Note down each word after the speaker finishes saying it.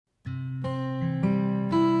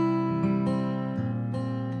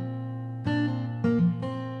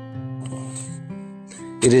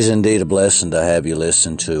It is indeed a blessing to have you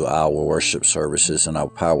listen to our worship services and our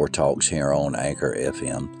power talks here on Anchor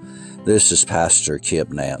FM. This is Pastor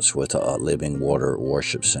Kip Nance with Living Water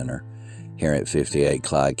Worship Center here at 58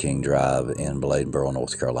 Clyde King Drive in Bladenboro,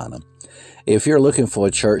 North Carolina. If you're looking for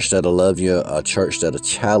a church that'll love you, a church that'll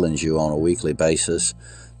challenge you on a weekly basis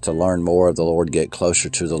to learn more of the Lord, get closer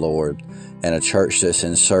to the Lord, and a church that's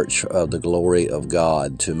in search of the glory of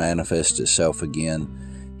God to manifest itself again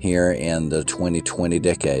here in the 2020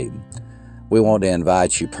 decade, we want to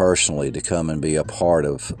invite you personally to come and be a part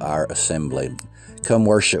of our assembly. Come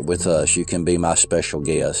worship with us. You can be my special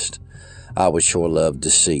guest. I would sure love to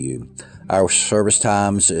see you. Our service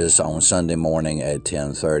times is on Sunday morning at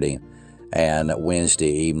 10:30 and Wednesday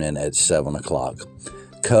evening at 7 o'clock.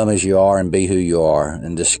 Come as you are and be who you are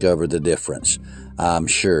and discover the difference. I'm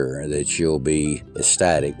sure that you'll be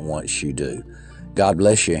ecstatic once you do. God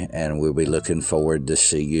bless you, and we'll be looking forward to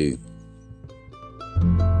see you.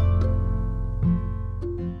 And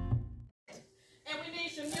we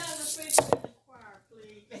need some young preachers in the choir,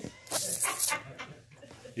 please.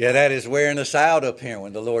 Yeah, that is wearing us out up here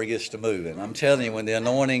when the Lord gets to moving. I'm telling you, when the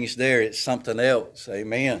anointing's there, it's something else.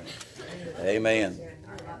 Amen. Amen.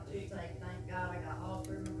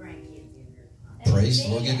 Praise the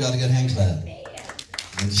Lord. Give God a good hand clap.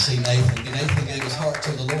 Good to see Nathan. Nathan gave his heart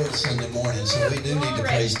to the Lord Sunday morning, so we do need to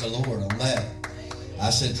praise the Lord on that.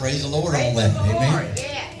 I said praise the Lord on that. Amen.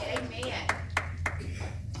 Yeah, amen.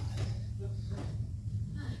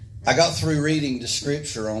 I got through reading the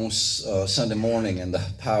scripture on Sunday morning, and the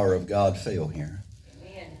power of God fell here.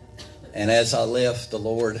 And as I left, the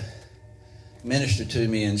Lord ministered to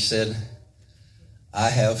me and said,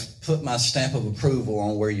 I have put my stamp of approval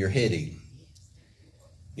on where you're heading.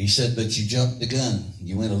 He said, but you jumped the gun.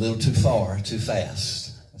 You went a little too far, too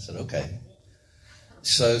fast. I said, okay.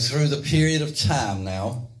 So through the period of time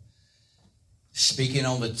now, speaking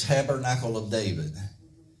on the tabernacle of David,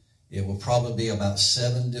 it will probably be about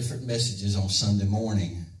 7 different messages on Sunday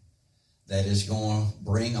morning that is going to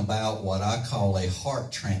bring about what I call a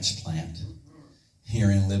heart transplant here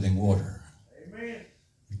in Living Water. Amen.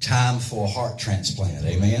 Time for a heart transplant.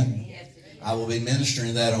 Amen. I will be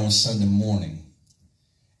ministering that on Sunday morning.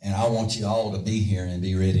 And I want you all to be here and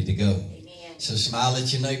be ready to go. Amen. So smile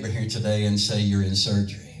at your neighbor here today and say you're in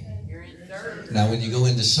surgery. You're in surgery. Now when you go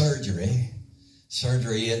into surgery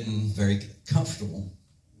isn't very comfortable.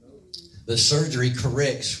 But surgery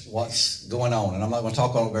corrects what's going on. And I'm not going to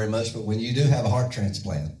talk on it very much, but when you do have a heart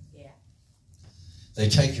transplant, they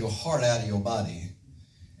take your heart out of your body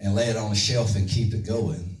and lay it on a shelf and keep it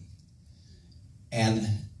going.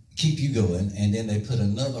 And keep you going, and then they put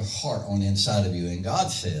another heart on the inside of you. And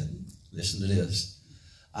God said, listen to this,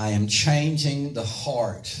 I am changing the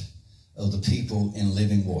heart of the people in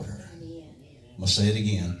Living Water. I'm going to say it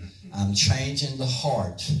again. I'm changing the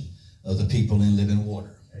heart of the people in Living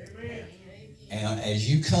Water. Amen. And as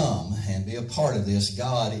you come and be a part of this,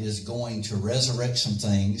 God is going to resurrect some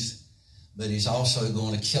things, but he's also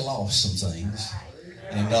going to kill off some things.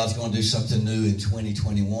 And God's going to do something new in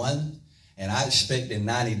 2021. And I expect in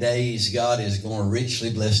 90 days, God is going to richly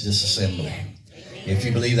bless this assembly. Amen. If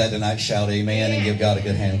you believe that tonight, shout amen and give God a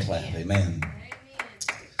good hand clap. Amen.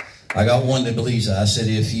 I got one that believes that. I said,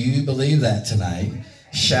 if you believe that tonight,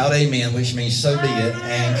 shout amen, which means so be it,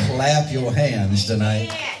 and clap your hands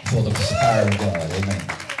tonight for the power of God. Amen.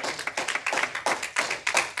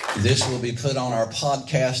 This will be put on our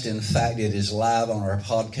podcast. In fact, it is live on our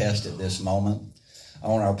podcast at this moment.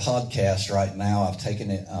 On our podcast right now, I've taken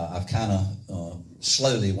it, I've kind of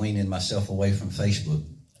slowly weaning myself away from Facebook.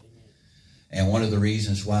 And one of the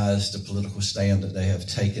reasons why is the political stand that they have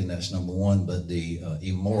taken, that's number one, but the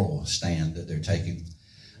immoral stand that they're taking.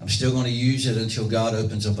 I'm still going to use it until God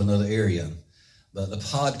opens up another area. But the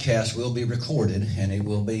podcast will be recorded and it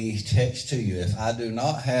will be text to you. If I do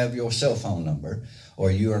not have your cell phone number or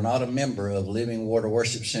you are not a member of Living Water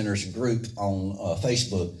Worship Center's group on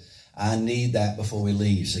Facebook, I need that before we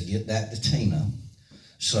leave. So get that to Tina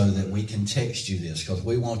so that we can text you this, because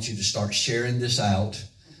we want you to start sharing this out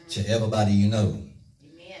to everybody you know.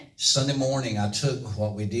 Amen. Sunday morning, I took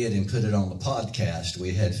what we did and put it on the podcast.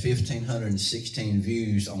 We had 1,516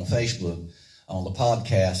 views on Facebook. On the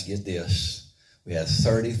podcast, get this, we had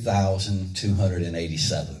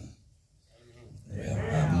 30,287.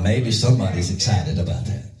 Well, maybe somebody's excited about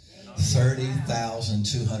that.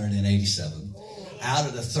 30,287. Out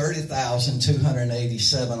of the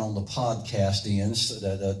 30,287 on the podcast,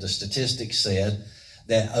 the statistics said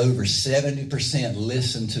that over 70%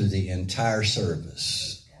 listened to the entire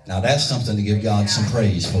service. Now that's something to give God some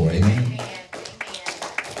praise for. Amen.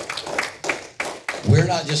 We're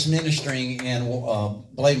not just ministering in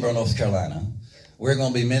Bladenboro, North Carolina. We're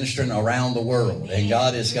going to be ministering around the world. And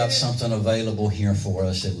God has got something available here for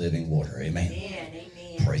us at Living Water. Amen. Amen.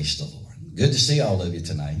 Praise the Lord. Good to see all of you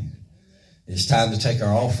tonight. It's time to take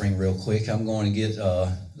our offering real quick. I'm going to get,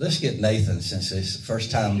 let's get Nathan, since it's the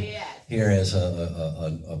first time here as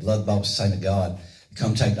a blood-bought saint of God,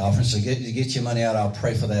 come take the offering. So get your money out. I'll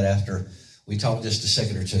pray for that after we talk just a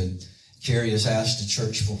second or two. Carrie has asked the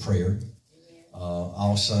church for prayer.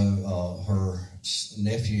 Also, her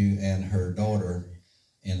nephew and her daughter,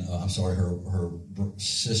 her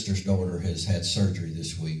sister's daughter has had surgery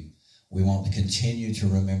this week. We want to continue to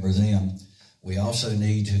remember them. We also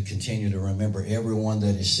need to continue to remember everyone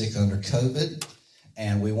that is sick under COVID,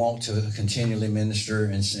 and we want to continually minister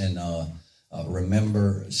and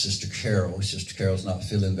remember Sister Carol. Sister Carol's not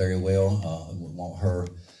feeling very well. We want her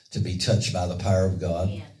to be touched by the power of God.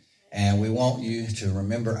 Yeah. And we want you to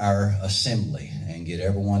remember our assembly and get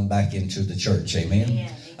everyone back into the church. Amen? Yeah.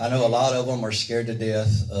 I know a lot of them are scared to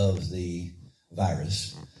death of the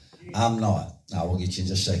virus. I'm not. I will get you in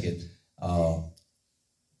just a second.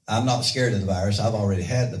 I'm not scared of the virus. I've already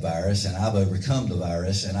had the virus, and I've overcome the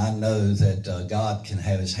virus, and I know that God can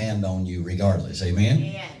have his hand on you regardless. Amen?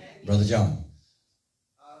 Yeah. Brother John.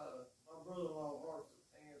 My brother-in-law heart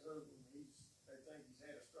hands open. They think he's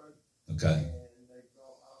had a stroke. Okay.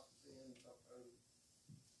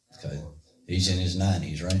 Okay. He's in his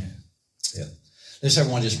 90s, right? Yeah. Let's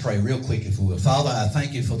everyone just pray real quick, if we will. Father, I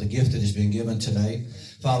thank you for the gift that has been given today.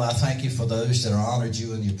 Father, I thank you for those that are honored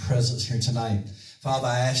you in your presence here tonight. Father,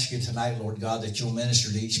 I ask you tonight, Lord God, that you'll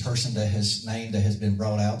minister to each person that has named, that has been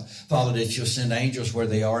brought out. Father, that you'll send angels where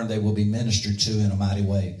they are and they will be ministered to in a mighty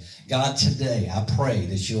way. God, today I pray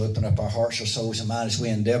that you'll open up our hearts, our souls, and minds as we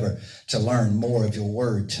endeavor to learn more of your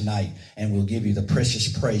word tonight. And we'll give you the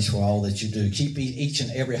precious praise for all that you do. Keep each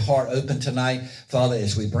and every heart open tonight, Father,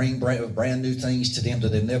 as we bring brand new things to them that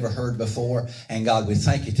they've never heard before. And God, we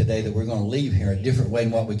thank you today that we're going to leave here a different way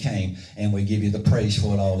than what we came. And we give you the praise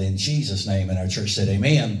for it all in Jesus' name. And our church said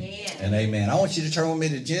amen, and amen. I want you to turn with me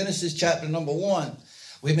to Genesis chapter number 1.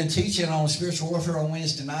 We've been teaching on spiritual warfare on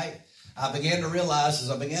Wednesday night. I began to realize,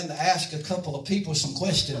 as I began to ask a couple of people some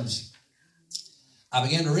questions, I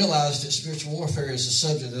began to realize that spiritual warfare is a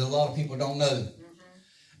subject that a lot of people don't know.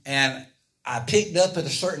 And I picked up at a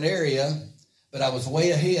certain area, but I was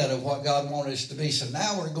way ahead of what God wanted us to be. So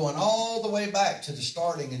now we're going all the way back to the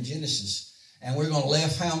starting in Genesis. And we're going to lay a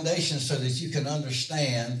foundation so that you can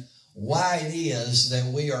understand why it is that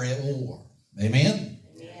we are at war. Amen?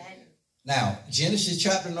 Now, Genesis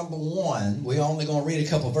chapter number 1, we're only going to read a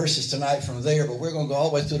couple of verses tonight from there, but we're going to go all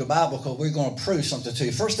the way through the Bible because we're going to prove something to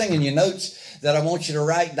you. First thing in your notes that I want you to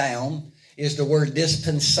write down is the word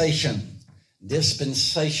dispensation.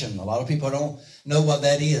 Dispensation. A lot of people don't know what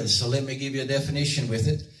that is, so let me give you a definition with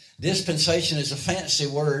it. Dispensation is a fancy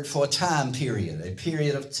word for a time period, a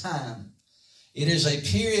period of time. It is a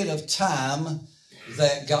period of time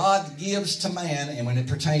that God gives to man, and when it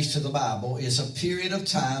pertains to the Bible, it's a period of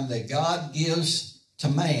time that God gives to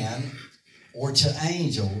man or to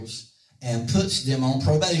angels and puts them on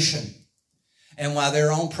probation. And while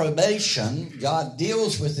they're on probation, God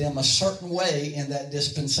deals with them a certain way in that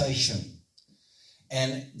dispensation.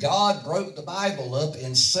 And God broke the Bible up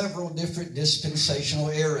in several different dispensational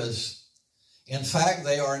eras. In fact,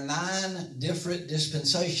 there are 9 different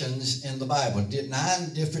dispensations in the Bible,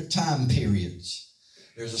 9 different time periods.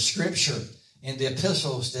 There's a scripture in the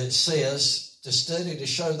epistles that says to study to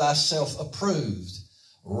show thyself approved,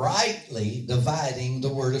 rightly dividing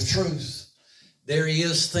the word of truth. There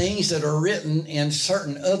is things that are written in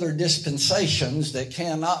certain other dispensations that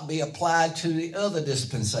cannot be applied to the other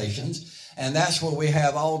dispensations, and that's where we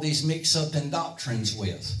have all these mix-up in doctrines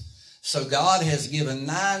with. So God has given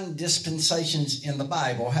 9 dispensations in the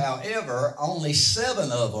Bible. However, only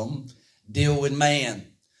 7 of them deal with man.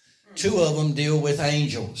 2 of them deal with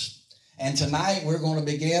angels. And tonight we're going to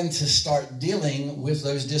begin to start dealing with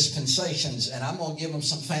those dispensations. And I'm going to give them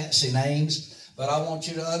some fancy names, but I want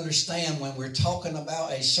you to understand when we're talking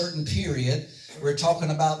about a certain period, we're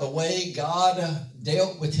talking about the way God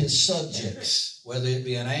dealt with his subjects, whether it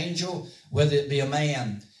be an angel, whether it be a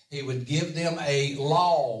man. He would give them a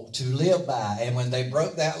law to live by. And when they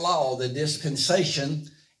broke that law, the dispensation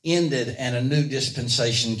ended and a new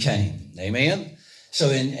dispensation came. Amen? So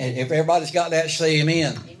if everybody's got that, say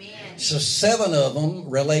amen. Amen. So 7 of them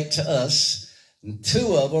relate to us.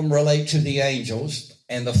 2 of them relate to the angels.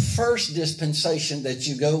 And the first dispensation that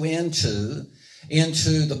you go into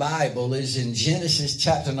the Bible is in Genesis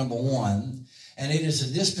chapter number 1. And it is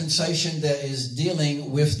a dispensation that is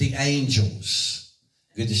dealing with the angels.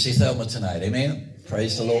 Good to see Thelma tonight. Amen.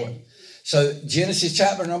 Praise the Lord. So Genesis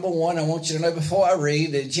chapter number 1, I want you to know before I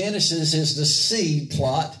read that Genesis is the seed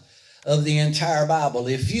plot of the entire Bible.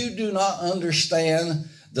 If you do not understand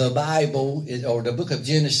the Bible or the book of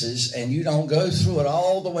Genesis, and you don't go through it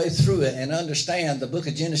all the way through it and understand the book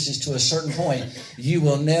of Genesis to a certain point, you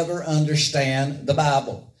will never understand the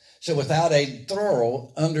Bible. So without a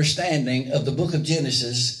thorough understanding of the book of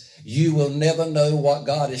Genesis, you will never know what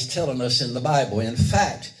God is telling us in the Bible. In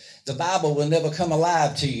fact, the Bible will never come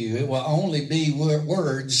alive to you. It will only be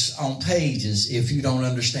words on pages if you don't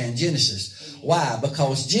understand Genesis. Why?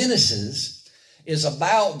 Because Genesis is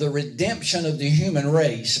about the redemption of the human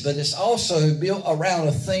race, but it's also built around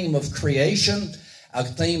a theme of creation, a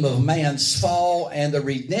theme of man's fall, and the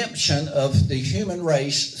redemption of the human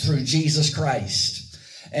race through Jesus Christ.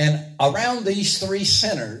 And around these three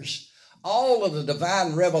centers, all of the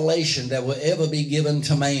divine revelation that will ever be given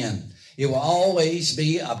to man, it will always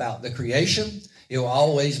be about the creation. It will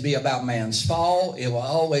always be about man's fall. It will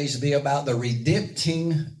always be about the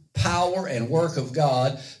redempting power and work of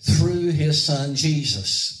God through his son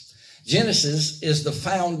Jesus. Genesis is the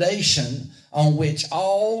foundation on which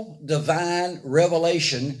all divine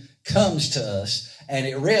revelation comes to us, and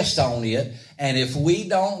it rests on it. And if we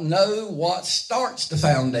don't know what starts the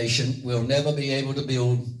foundation, we'll never be able to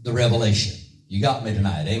build the revelation. You got me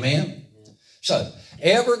tonight, amen? So,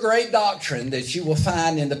 every great doctrine that you will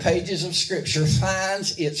find in the pages of Scripture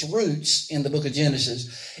finds its roots in the book of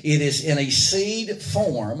Genesis. It is in a seed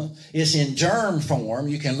form. It's in germ form.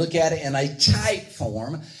 You can look at it in a type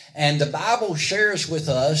form. And the Bible shares with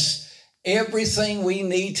us everything we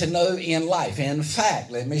need to know in life. In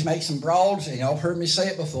fact, let me make some broads, and y'all heard me say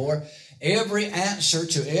it before. Every answer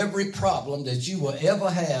to every problem that you will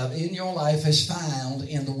ever have in your life is found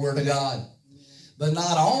in the Word of God. But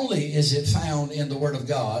not only is it found in the Word of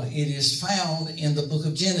God, it is found in the book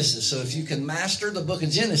of Genesis. So if you can master the book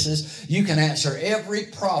of Genesis, you can answer every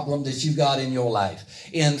problem that you've got in your life.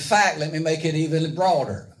 In fact, let me make it even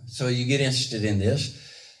broader so you get interested in this.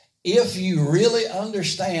 If you really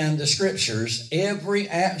understand the Scriptures, every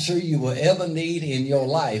answer you will ever need in your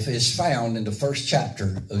life is found in the first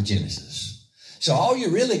chapter of Genesis. So all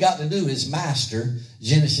you really got to do is master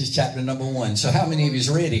Genesis chapter number 1. So how many of you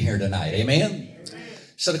is ready here tonight? Amen?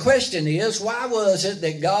 So the question is, why was it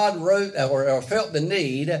that God wrote or felt the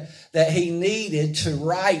need that he needed to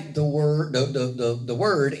write the word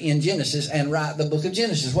in Genesis and write the book of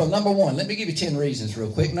Genesis? Well, number one, let me give you 10 reasons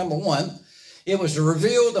real quick. Number one, it was to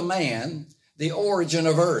reveal to man the origin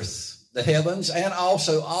of earth, the heavens, and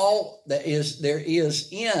also all that there is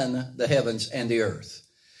in the heavens and the earth.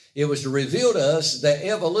 It was to reveal to us that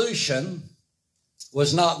evolution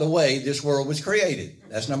was not the way this world was created.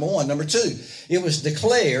 That's number one. Number two, it was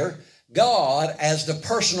declare God as the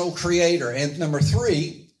personal creator. And number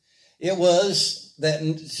three, it was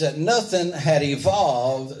that nothing had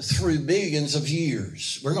evolved through billions of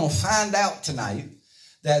years. We're going to find out tonight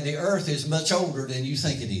that the earth is much older than you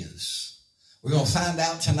think it is. We're going to find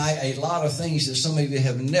out tonight a lot of things that some of you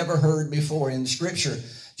have never heard before in Scripture,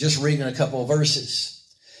 just reading a couple of verses.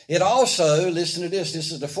 It also, listen to this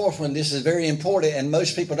is the fourth one, this is very important, and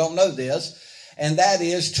most people don't know this, and that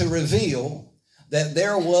is to reveal that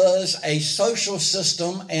there was a social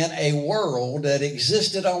system and a world that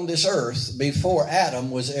existed on this earth before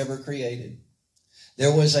Adam was ever created.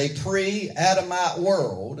 There was a pre-Adamite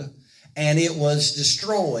world, and it was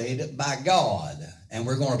destroyed by God. And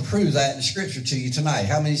we're going to prove that in Scripture to you tonight.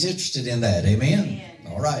 How many is interested in that? Amen? Amen.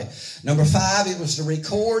 All right. Number 5, it was to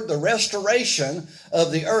record the restoration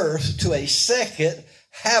of the earth to a second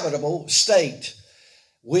habitable state.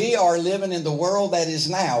 We are living in the world that is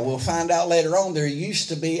now. We'll find out later on there used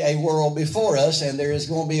to be a world before us, and there is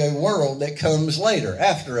going to be a world that comes later,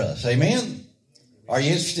 after us. Amen? Are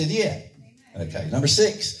you interested yet? Okay. Number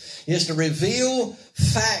 6 is to reveal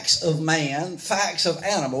facts of man, facts of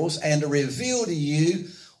animals, and to reveal to you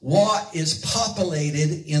what is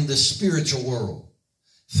populated in the spiritual world.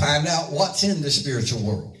 Find out what's in the spiritual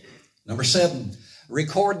world. Number 7,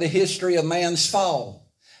 record the history of man's fall.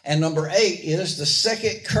 And number 8 is the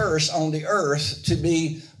second curse on the earth to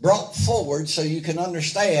be brought forward so you can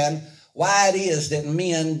understand why it is that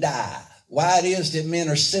men die, why it is that men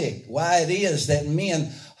are sick, why it is that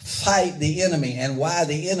men fight the enemy, and why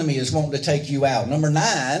the enemy is wanting to take you out. Number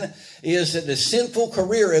 9 is that the sinful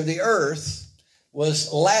career of the earth was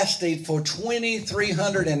lasted for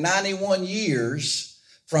 2,391 years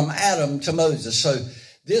from Adam to Moses. So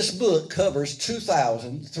this book covers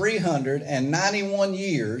 2,391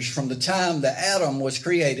 years from the time that Adam was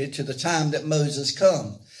created to the time that Moses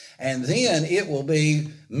come. And then it will be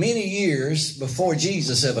many years before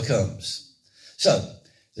Jesus ever comes. So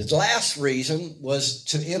The last reason was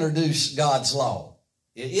to introduce God's law.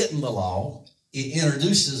 It isn't the law. It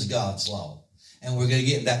introduces God's law. And we're going to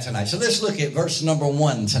get into that tonight. So let's look at verse number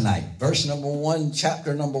 1 tonight. Verse number 1,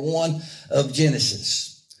 chapter number 1 of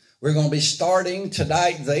Genesis. We're going to be starting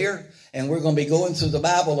tonight there. And we're going to be going through the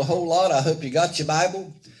Bible a whole lot. I hope you got your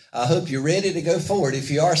Bible. I hope you're ready to go forward. If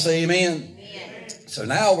you are, say amen. Amen. So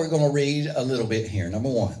now we're going to read a little bit here. Number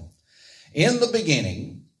 1. In the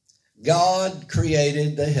beginning, God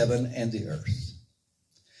created the heaven and the earth.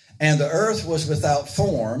 And the earth was without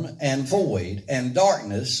form and void, and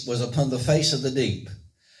darkness was upon the face of the deep.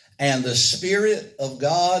 And the Spirit of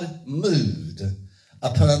God moved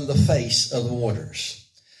upon the face of the waters.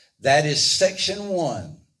 That is section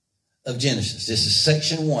 1 of Genesis. This is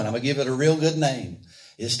section 1. I'm going to give it a real good name.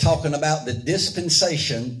 It's talking about the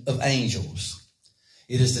dispensation of angels.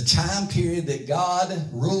 It is the time period that God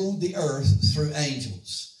ruled the earth through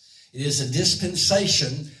angels. It is a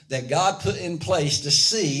dispensation that God put in place to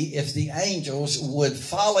see if the angels would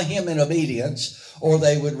follow him in obedience or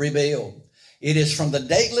they would rebel. It is from the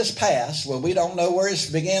dateless past, where we don't know where it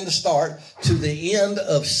began to start, to the end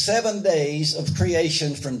of 7 days of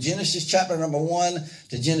creation, from Genesis chapter number 1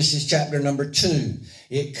 to Genesis chapter number 2.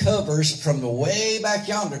 It covers from the way back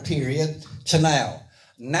yonder period to now.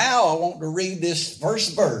 Now I want to read this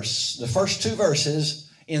first verse, the first 2 verses,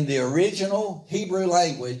 in the original Hebrew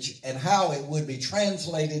language and how it would be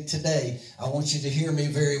translated today. I want you to hear me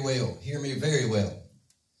very well. Hear me very well.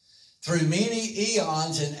 Through many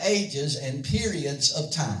eons and ages and periods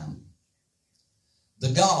of time, the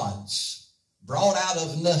gods brought out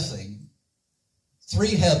of nothing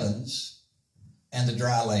 3 heavens and the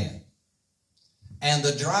dry land. And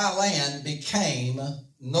the dry land became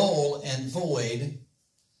null and void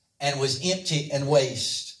and was empty and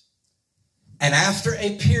waste. And after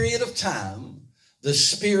a period of time, the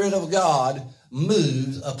Spirit of God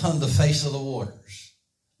moved upon the face of the waters.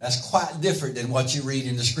 That's quite different than what you read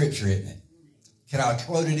in the scripture, isn't it? Can I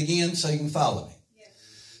quote it again so you can follow me?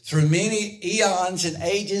 Yes. Through many eons and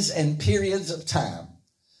ages and periods of time,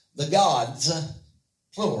 the gods,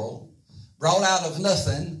 plural, brought out of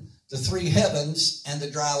nothing the 3 heavens and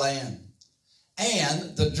the dry land.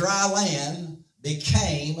 And the dry land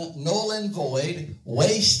became null and void,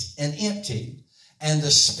 waste and empty, and the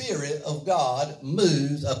Spirit of God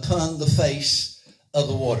moved upon the face of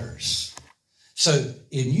the waters. So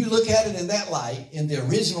if you look at it in that light, in the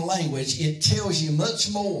original language, it tells you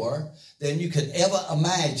much more than you could ever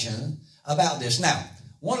imagine about this. Now,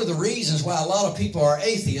 one of the reasons why a lot of people are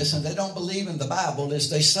atheists and they don't believe in the Bible is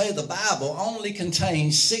they say the Bible only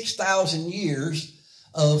contains 6,000 years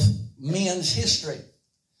of men's history.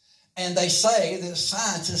 And they say that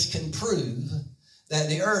scientists can prove that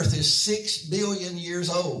the earth is 6 billion years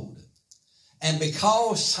old. And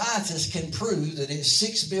because scientists can prove that it's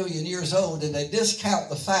 6 billion years old, and they discount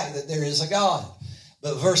the fact that there is a God.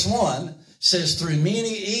 But verse 1 says, through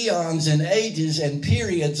many eons and ages and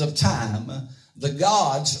periods of time, the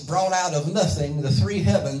gods brought out of nothing the 3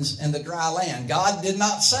 heavens and the dry land. God did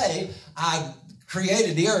not say, I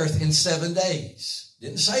created the earth in 7 days.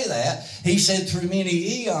 Didn't say that. He said, through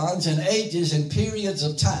many eons and ages and periods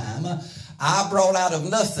of time, I brought out of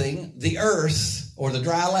nothing the earth, or the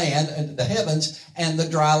dry land, and the heavens and the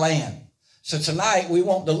dry land. So tonight we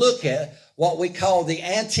want to look at what we call the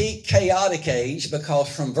anti-chaotic age,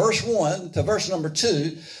 because from verse 1 to verse number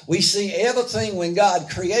 2, we see everything when God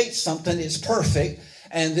creates something, it's perfect,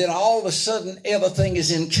 and then all of a sudden everything is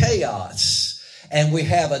in chaos. And we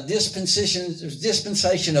have a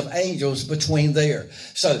dispensation of angels between there.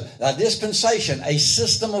 So a dispensation, a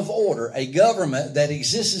system of order, a government that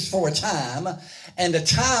exists for a time, and a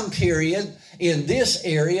time period in this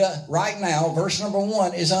area right now, verse number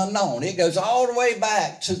 1, is unknown. It goes all the way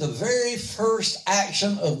back to the very first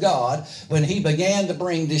action of God when he began to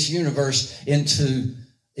bring this universe into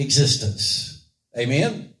existence.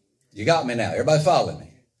 Amen? You got me now. Everybody follow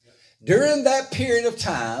me. During that period of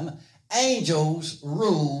time, angels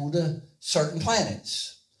ruled certain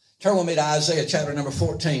planets. Turn with me to Isaiah chapter number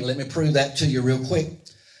 14. Let me prove that to you real quick.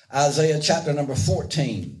 Isaiah chapter number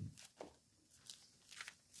 14.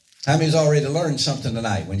 How many's already learned something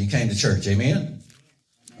tonight when you came to church? Amen?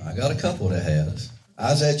 I got a couple that has.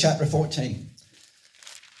 Isaiah chapter 14.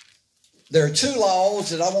 There are 2 laws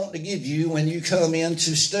that I want to give you when you come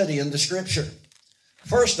into studying the scripture.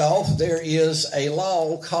 First off, there is a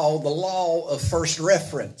law called the law of first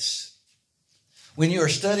reference. When you are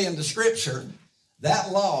studying the scripture,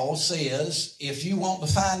 that law says if you want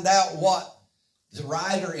to find out what the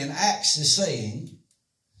writer in Acts is saying,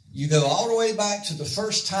 You go all the way back to the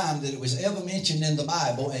first time that it was ever mentioned in the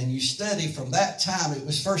Bible, and you study from that time it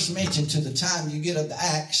was first mentioned to the time you get up to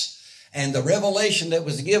Acts, and the revelation that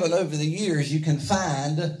was given over the years, you can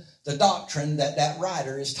find the doctrine that that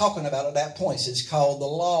writer is talking about at that point. It's called the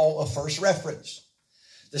law of first reference.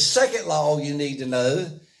 The second law you need to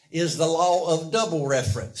know is the law of double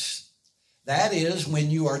reference. That is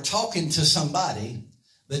when you are talking to somebody,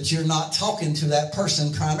 but you're not talking to that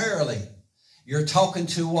person primarily. You're talking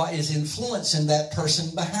to what is influencing that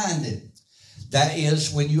person behind it. That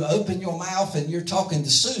is when you open your mouth and you're talking to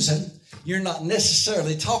Susan, you're not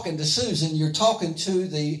necessarily talking to Susan. You're talking to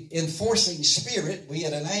the enforcing spirit, be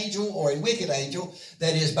it an angel or a wicked angel,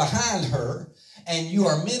 that is behind her. And you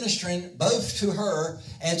are ministering both to her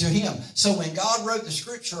and to him. So when God wrote the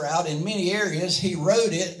scripture out in many areas, he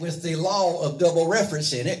wrote it with the law of double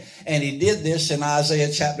reference in it. And he did this in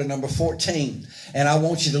Isaiah chapter number 14. And I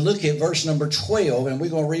want you to look at verse number 12. And we're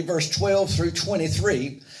going to read verse 12 through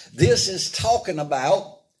 23. This is talking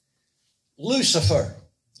about Lucifer.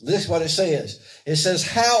 This is what it says. It says,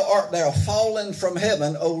 "How art thou fallen from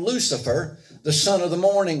heaven, O Lucifer, the son of the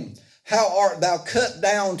morning? How art thou cut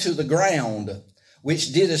down to the ground,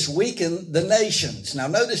 which didst weaken the nations?" Now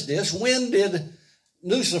notice this. When did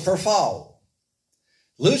Lucifer fall?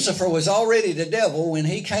 Lucifer was already the devil when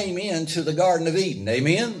he came into the Garden of Eden.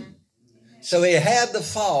 Amen? So he had to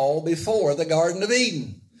fall before the Garden of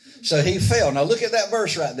Eden. So he fell. Now look at that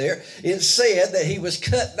verse right there. It said that he was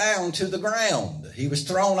cut down to the ground. He was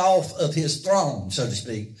thrown off of his throne, so to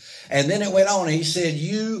speak. And then it went on. He said,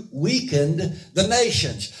 "You weakened the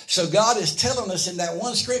nations." So God is telling us in that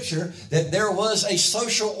one scripture that there was a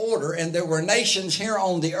social order and there were nations here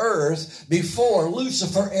on the earth before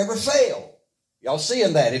Lucifer ever fell. Y'all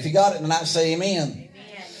seeing that? If you got it tonight, say amen.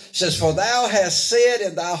 It says, "For thou hast said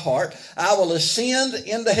in thy heart, I will ascend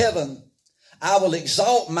into heaven. I will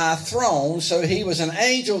exalt my throne." So he was an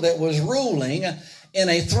angel that was ruling in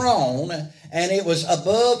a throne, and it was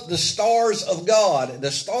above the stars of God.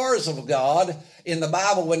 The stars of God in the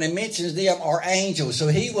Bible, when it mentions them, are angels. So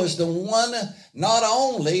he was the one not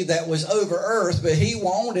only that was over earth, but he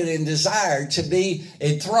wanted and desired to be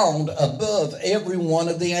enthroned above every one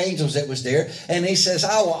of the angels that was there. And he says,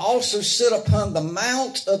 "I will also sit upon the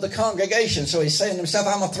mount of the congregation." So he's saying to himself,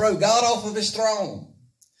 I'm going to throw God off of his throne.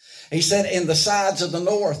 He said, "In the sides of the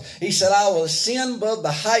north." He said, "I will ascend above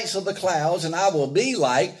the heights of the clouds, and I will be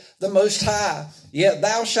like the Most High. Yet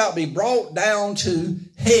thou shalt be brought down to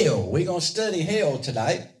hell." We're going to study hell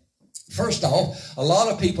tonight. First off, a lot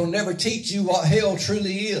of people never teach you what hell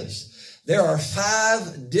truly is. There are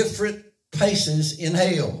 5 different places in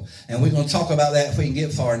hell. And we're going to talk about that if we can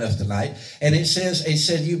get far enough tonight. And it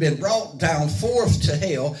said, "You've been brought down forth to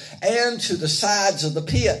hell and to the sides of the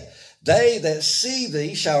pit. They that see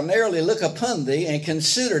thee shall narrowly look upon thee and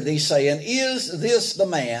consider thee, saying, Is this the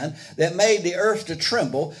man that made the earth to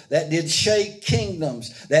tremble, that did shake kingdoms,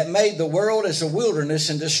 that made the world as a wilderness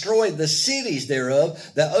and destroyed the cities thereof,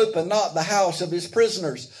 that opened not the house of his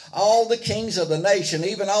prisoners? All the kings of the nation,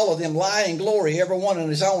 even all of them lie in glory, every one in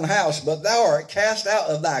his own house. But thou art cast out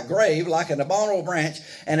of thy grave like an abominable branch,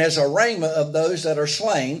 and as a raiment of those that are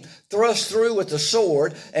slain, thrust through with the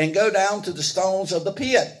sword, and go down to the stones of the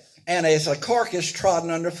pit. And as a carcass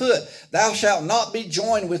trodden underfoot, thou shalt not be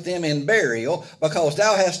joined with them in burial, because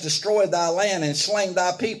thou hast destroyed thy land and slain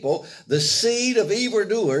thy people. The seed of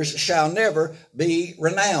evildoers shall never be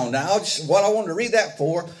renowned." Now, what I wanted to read that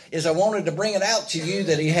for is I wanted to bring it out to you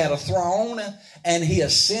that he had a throne and he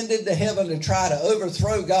ascended to heaven to try to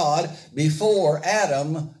overthrow God before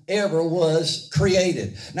Adam ever was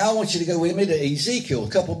created. Now I want you to go with me to Ezekiel, a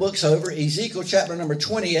couple books over, Ezekiel chapter number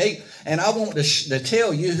 28, and I want to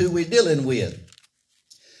tell you who we're dealing with.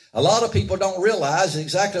 A lot of people don't realize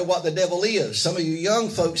exactly what the devil is. Some of you young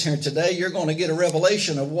folks here today, you're going to get a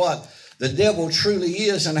revelation of what the devil truly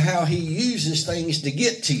is and how he uses things to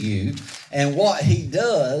get to you and what he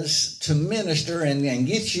does to minister and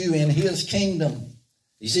get you in his kingdom.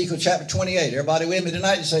 Ezekiel chapter 28. Everybody with me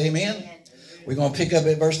tonight? Say amen. Amen. We're going to pick up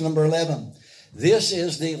at verse number 11. This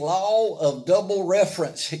is the law of double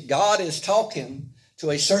reference. God is talking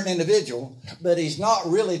to a certain individual, but he's not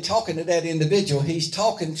really talking to that individual. He's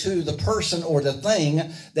talking to the person or the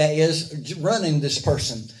thing that is running this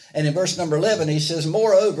person. And in verse number 11, he says,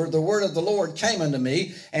 "Moreover, the word of the Lord came unto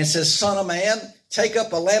me and says, Son of man, take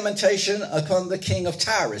up a lamentation upon the king of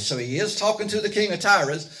Tyrus." So he is talking to the king of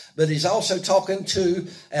Tyrus, but he's also talking to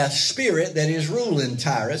a spirit that is ruling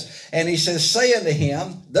Tyrus. And he says, "Say unto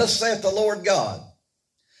him, Thus saith the Lord God,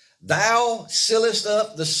 Thou sealest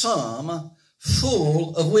up the sum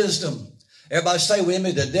full of wisdom." Everybody say with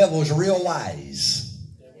me, the devil's real wise.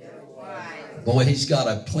 Boy, he's got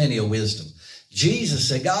a plenty of wisdom. Jesus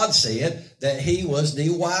said, God said that he was the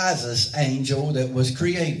wisest angel that was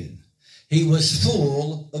created. He was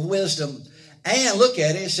full of wisdom. And look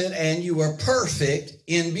at it, it said, and you were perfect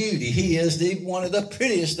in beauty. He is one of the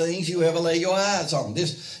prettiest things you ever lay your eyes on.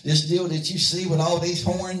 This deal that you see with all these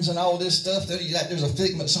horns and all this stuff, there's a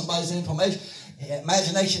figment of somebody's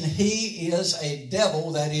imagination. He is a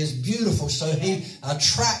devil that is beautiful, so he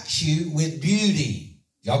attracts you with beauty.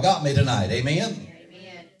 Y'all got me tonight, amen?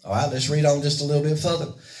 All right, let's read on just a little bit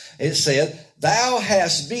further. It said, thou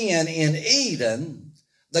hast been in Eden,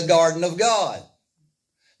 the garden of God.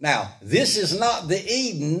 Now, this is not the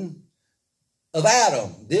Eden of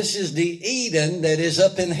Adam. This is the Eden that is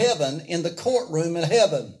up in heaven, in the courtroom in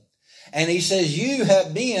heaven. And he says, you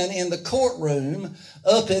have been in the courtroom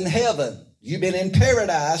up in heaven. You've been in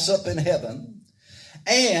paradise up in heaven.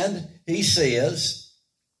 And he says,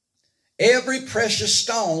 every precious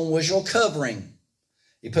stone was your covering.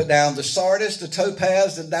 He put down the sardius, the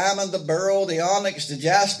topaz, the diamond, the beryl, the onyx, the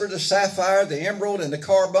jasper, the sapphire, the emerald, and the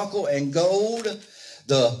carbuncle, and gold.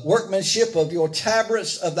 The workmanship of your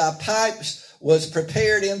tabrets of thy pipes was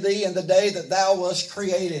prepared in thee in the day that thou wast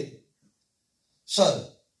created. So,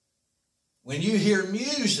 when you hear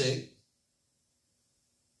music,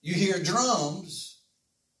 you hear drums,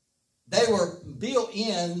 they were built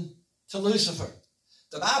in to Lucifer.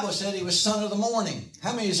 The Bible said he was son of the morning.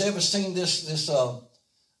 How many has ever seen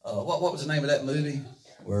what was the name of that movie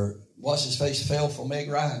where what's his face fell for Meg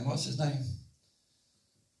Ryan? What's his name?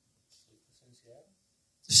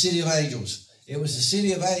 The City of Angels. It was the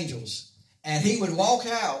City of Angels. And he would walk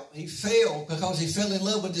out. He fell because he fell in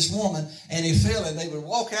love with this woman. And he fell, and they would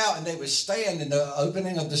walk out and they would stand in the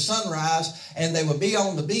opening of the sunrise. And they would be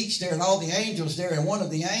on the beach there and all the angels there. And one of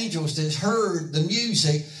the angels that heard the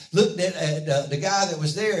music looked at the guy that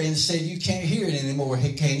was there and said, you can't hear it anymore,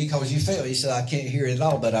 can you? Because you fell. He said, I can't hear it at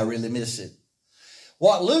all, but I really miss it.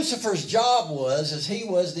 What Lucifer's job was, is he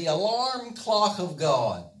was the alarm clock of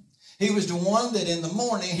God. He was the one that in the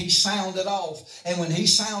morning he sounded off. And when he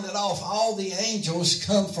sounded off, all the angels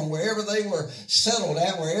come from wherever they were settled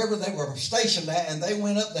at, wherever they were stationed at, and they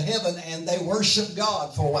went up to heaven and they worshiped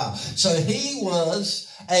God for a while. So he was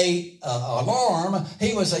a alarm.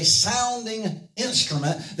 He was a sounding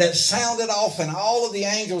instrument that sounded off, and all of the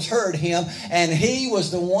angels heard him, and he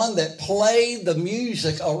was the one that played the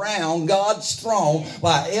music around God's throne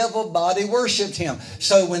while everybody worshiped him.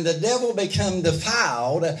 So when the devil became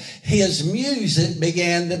defiled, his music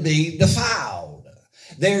began to be defiled.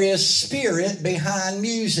 There is spirit behind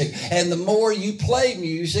music. And the more you play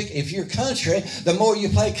music, if you're country, the more you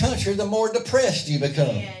play country, the more depressed you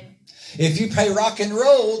become. Yeah. If you play rock and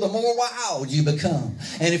roll, the more wild you become.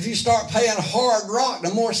 And if you start playing hard rock,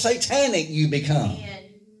 the more satanic you become. Yeah.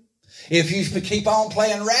 If you keep on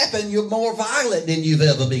playing rapping, you're more violent than you've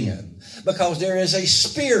ever been. Because there is a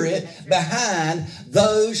spirit behind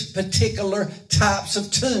those particular types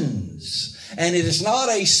of tunes. And it is not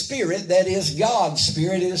a spirit that is God's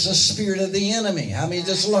spirit. It is a spirit of the enemy. How many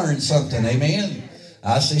just learned something? Amen.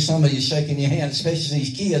 I see some of you shaking your hand, especially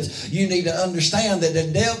these kids. You need to understand that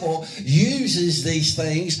the devil uses these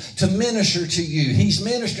things to minister to you. He's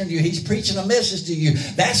ministering to you. He's preaching a message to you.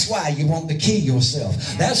 That's why you want to kill yourself.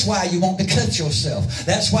 That's why you want to cut yourself.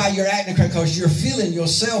 That's why you're acting crazy, because you're filling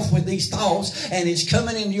yourself with these thoughts, and it's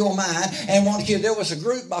coming into your mind and want to kill. There was a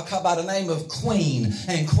group by the name of Queen,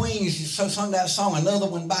 and Queen sung that song, Another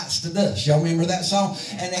One Bites the Dust. Y'all remember that song?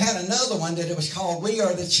 And they had another one that it was called We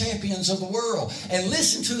Are the Champions of the World. And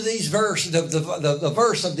listen to these verses, the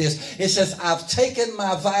verse of this. It says, I've taken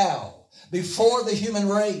my vow before the human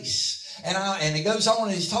race. And it goes on,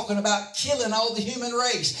 and he's talking about killing all the human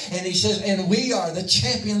race. And he says, and we are the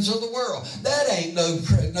champions of the world. That ain't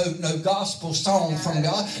no gospel song from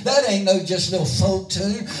God. That ain't no just little folk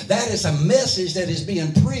tune. That is a message that is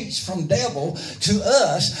being preached from devil to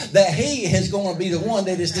us, that he is going to be the one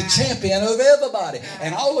that is the champion of everybody.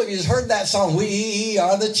 And all of you have heard that song, We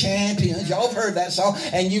Are the Champions. Y'all have heard that song,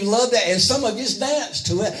 and you love that. And some of you danced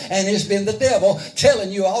to it, and it's been the devil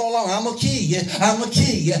telling you all along, I'm going to kill you, I'm going to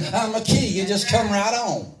kill you, I'm going to kill you. You just come right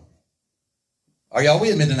on. Are y'all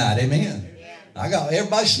with me tonight? Amen. I got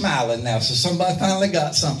everybody smiling now, so somebody finally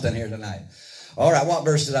got something here tonight. All right, what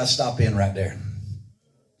verse did I stop in right there?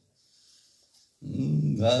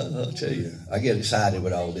 I'll tell you, I get excited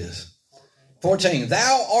with all this. 14.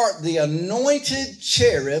 Thou art the anointed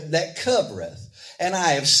cherub that covereth, and I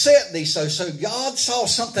have set thee so. So God saw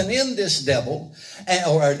something in this devil,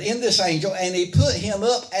 or in this angel, and he put him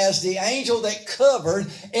up as the angel that covered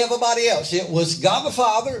everybody else. It was God the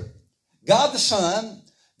Father, God the Son,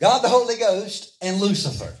 God the Holy Ghost, and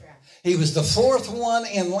Lucifer. He was the fourth one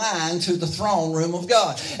in line to the throne room of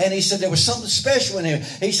God. And he said there was something special in him.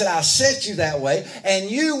 He said, I set you that way, and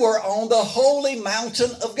you were on the holy mountain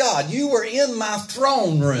of God. You were in my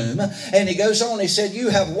throne room. And he goes on, he said, you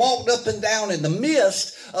have walked up and down in the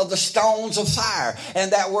midst of the stones of fire.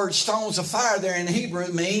 And that word stones of fire there in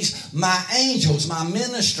Hebrew means my angels, my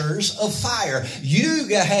ministers of fire. You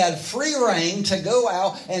had free reign to go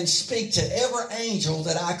out and speak to every angel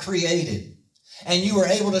that I created. And you were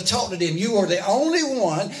able to talk to them. You were the only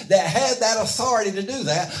one that had that authority to do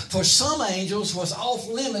that. For some angels was off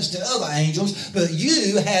limits to other angels, but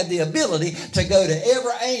you had the ability to go to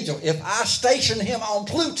every angel. If I stationed him on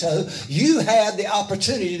Pluto, you had the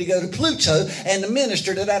opportunity to go to Pluto and to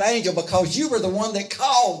minister to that angel because you were the one that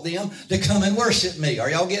called them to come and worship me. Are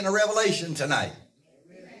y'all getting a revelation tonight?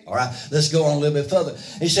 All right, let's go on a little bit further.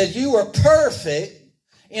 He said, you were perfect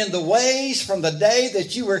in the ways from the day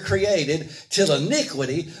that you were created till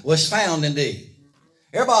iniquity was found in thee.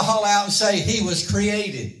 Everybody holler out and say, he was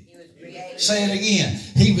created. He was created. Say it again.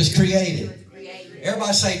 He was created. He was created.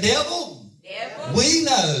 Everybody say, devil, Devil, we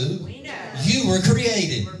know you were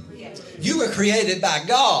created. You were created by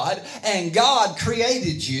God, and God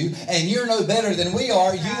created you, and you're no better than we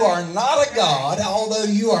are. You are not a God, although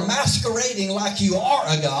you are masquerading like you are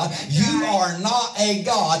a God. You are not a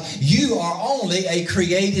God. You are only a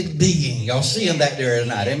created being. Y'all seeing that there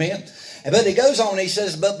tonight, amen? But he goes on, he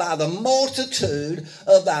says, but by the multitude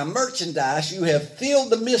of thy merchandise you have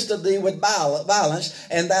filled the midst of thee with violence,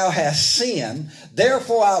 and thou hast sinned.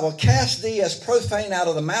 Therefore I will cast thee as profane out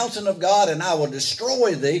of the mountain of God, and I will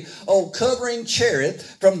destroy thee, O covering chariot,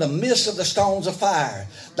 from the midst of the stones of fire.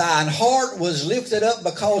 Thine heart was lifted up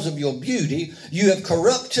because of your beauty. You have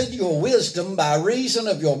corrupted your wisdom by reason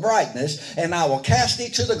of your brightness, and I will cast thee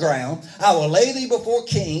to the ground. I will lay thee before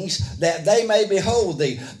kings, that they may behold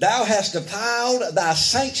thee. Thou hast defiled thy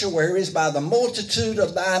sanctuaries by the multitude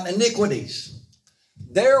of thine iniquities.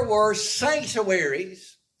 There were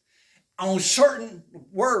sanctuaries on certain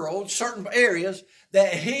worlds, certain areas,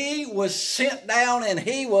 that he was sent down and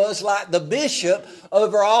he was like the bishop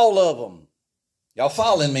over all of them. Y'all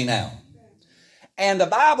following me now? And the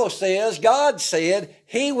Bible says, God said,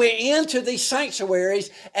 he went into these sanctuaries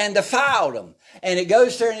and defiled them. And it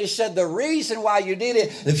goes there and he said, the reason why you did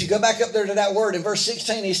it, if you go back up there to that word in verse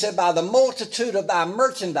 16, he said, by the multitude of thy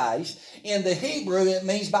merchandise. In the Hebrew, it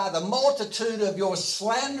means by the multitude of your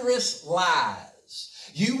slanderous lies.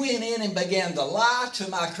 You went in and began to lie to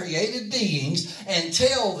my created beings and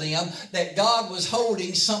tell them that God was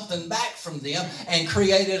holding something back from them and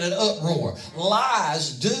created an uproar.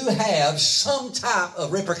 Lies do have some type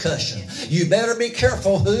of repercussion. You better be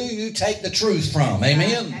careful who you take the truth from.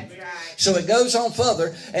 Amen? So it goes on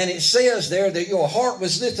further, and it says there that your heart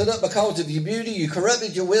was lifted up because of your beauty. You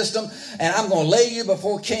corrupted your wisdom, and I'm going to lay you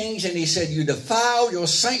before kings. And he said, you defile your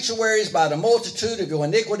sanctuaries by the multitude of your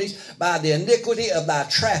iniquities, by the iniquity of thy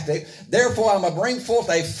traffic. Therefore I'm going to bring forth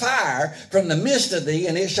a fire from the midst of thee,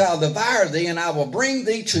 and it shall devour thee, and I will bring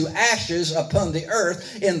thee to ashes upon the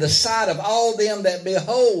earth in the sight of all them that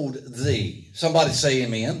behold thee. Somebody say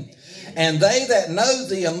amen. And they that know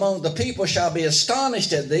thee among the people shall be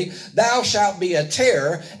astonished at thee. Thou shalt be a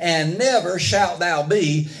terror, and never shalt thou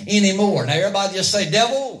be anymore. Now everybody just say,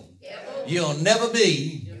 devil, you'll never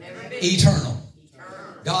be eternal.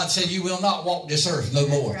 God said you will not walk this earth no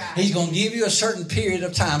more. He's going to give you a certain period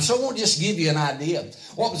of time. So I want to just give you an idea of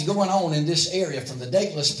what was going on in this area from the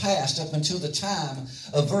dateless past up until the time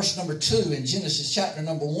of verse number 2 in Genesis chapter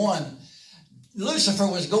number 1. Lucifer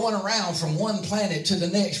was going around from one planet to the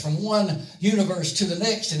next, from one universe to the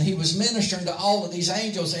next, and he was ministering to all of these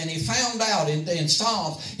angels, and he found out in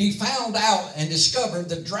Psalms, he found out and discovered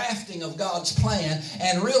the drafting of God's plan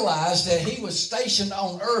and realized that he was stationed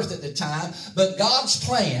on earth at the time, but God's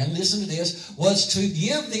plan, listen to this, was to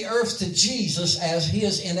give the earth to Jesus as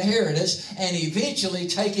his inheritance and eventually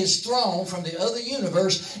take his throne from the other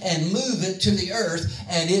universe and move it to the earth,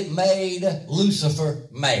 and it made Lucifer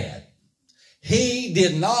mad. He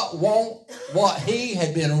did not want what he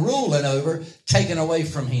had been ruling over taken away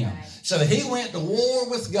from him. So he went to war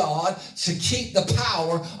with God to keep the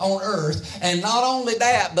power on earth. And not only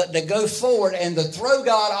that, but to go forward and to throw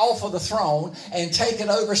God off of the throne and take it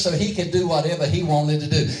over so he could do whatever he wanted to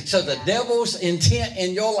do. So the devil's intent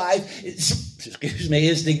in your life,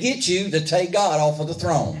 is to get you to take God off of the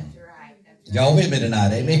throne. Y'all with me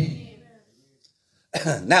tonight, amen?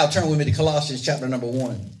 Now turn with me to Colossians chapter number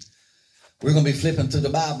 1. We're going to be flipping through the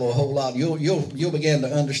Bible a whole lot. You'll begin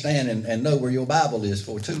to understand and know where your Bible is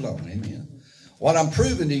for too long. Amen. What I'm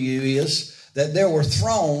proving to you is that there were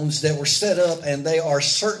thrones that were set up, and they are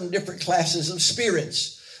certain different classes of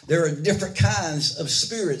spirits. There are different kinds of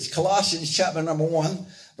spirits. Colossians chapter number 1,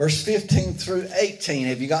 verse 15 through 18.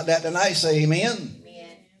 Have you got that tonight? Say amen.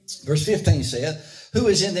 Amen. Verse 15 said, who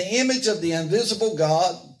is in the image of the invisible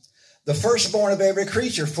God, the firstborn of every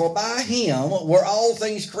creature. For by him were all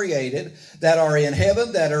things created that are in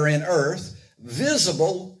heaven, that are in earth,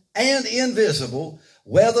 visible and invisible,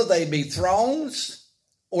 whether they be thrones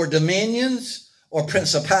or dominions or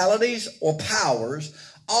principalities or powers.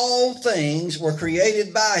 All things were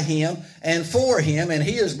created by him and for him, and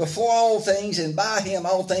he is before all things, and by him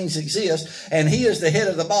all things exist. And he is the head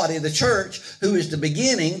of the body, the church, who is the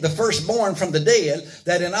beginning, the firstborn from the dead,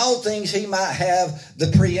 that in all things he might have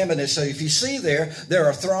the preeminence. So if you see there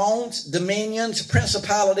are thrones, dominions,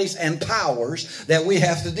 principalities, and powers that we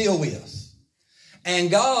have to deal with.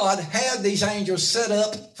 And God had these angels set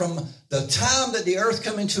up from the time that the earth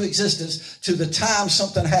come into existence to the time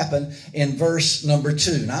something happened in verse number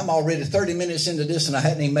 2. Now, I'm already 30 minutes into this and I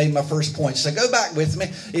hadn't even made my first point. So go back with me,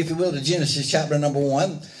 if you will, to Genesis chapter number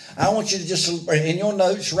 1. I want you to just, in your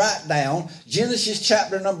notes, write down Genesis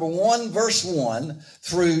chapter number 1, verse 1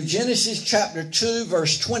 through Genesis chapter 2,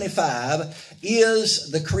 verse 25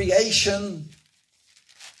 is the creation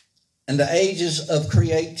and the ages of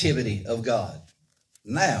creativity of God.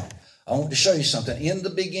 Now, I want to show you something. In the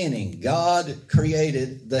beginning, God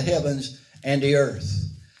created the heavens and the earth.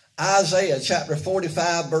 Isaiah chapter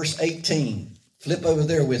 45, verse 18. Flip over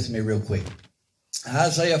there with me real quick.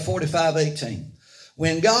 Isaiah 45, 18.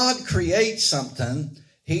 When God creates something,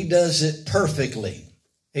 he does it perfectly.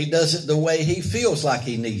 He does it the way he feels like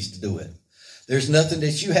he needs to do it. There's nothing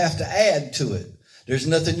that you have to add to it. There's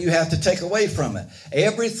nothing you have to take away from it.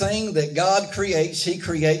 Everything that God creates, he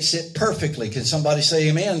creates it perfectly. Can somebody say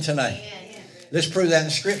amen tonight? Amen. Let's prove that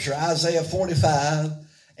in Scripture. Isaiah 45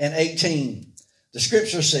 and 18. The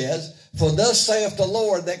Scripture says, for thus saith the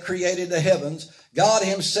Lord that created the heavens, God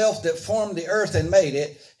himself that formed the earth and made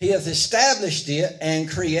it. He hath established it and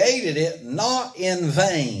created it not in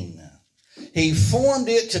vain. He formed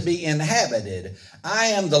it to be inhabited. I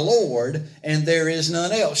am the Lord, and there is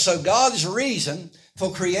none else. So God's reason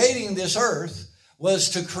for creating this earth was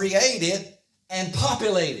to create it and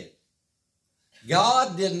populate it.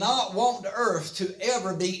 God did not want the earth to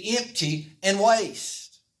ever be empty and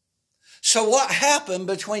waste. So what happened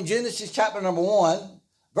between Genesis chapter number 1,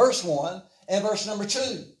 verse 1, and verse number 2?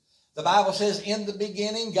 The Bible says, in the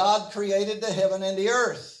beginning, God created the heaven and the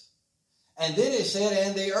earth. And then it said,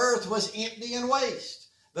 and the earth was empty and waste.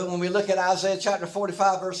 But when we look at Isaiah chapter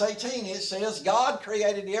 45, verse 18, it says God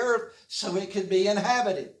created the earth so it could be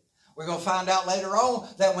inhabited. We're going to find out later on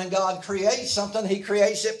that when God creates something, he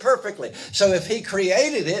creates it perfectly. So if he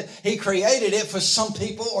created it for some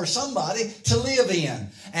people or somebody to live in.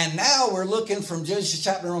 And now we're looking from Genesis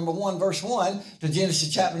chapter number 1, verse 1 to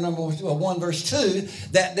Genesis chapter number 1, verse 2,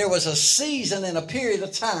 that there was a season and a period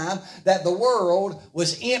of time that the world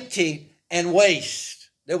was empty and waste.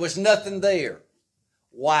 There was nothing there.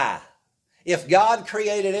 Why? If God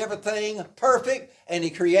created everything perfect and he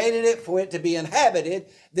created it for it to be inhabited,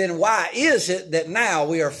 then why is it that now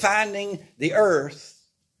we are finding the earth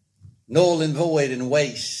null and void and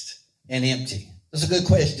waste and empty? That's a good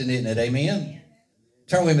question, isn't it? Amen?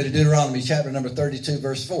 Turn with me to Deuteronomy chapter number 32,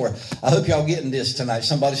 verse 4. I hope y'all getting this tonight.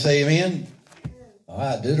 Somebody say amen. All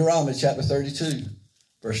right, Deuteronomy chapter 32,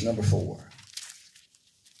 verse number 4.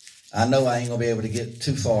 I know I ain't going to be able to get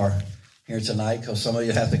too far here tonight because some of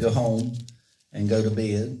you have to go home and go to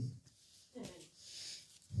bed.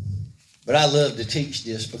 But I love to teach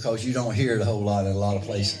this because you don't hear it a whole lot in a lot of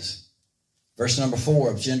places. Verse number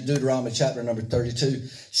 4 of Deuteronomy chapter number 32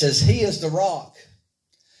 says, he is the rock.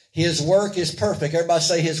 His work is perfect. Everybody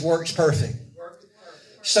say his work's perfect.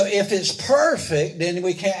 So if it's perfect, then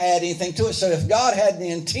we can't add anything to it. So if God had the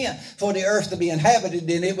intent for the earth to be inhabited,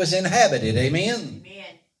 then it was inhabited. Amen? Amen.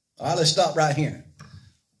 All right, let's stop right here.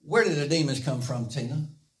 Where did the demons come from, Tina?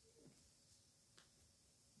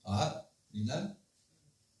 All right, you know?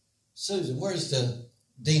 Susan, where does the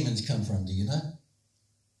demons come from? Do you know?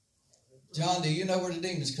 John, do you know where the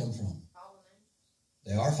demons come from?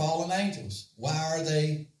 They are fallen angels. Why are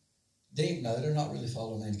they demons? No, they're not really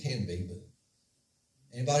fallen angels. Can be, but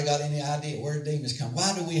anybody got any idea where demons come?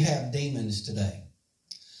 Why do we have demons today?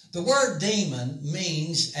 The word demon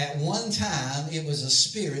means at one time it was a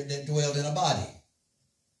spirit that dwelled in a body.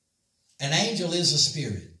 An angel is a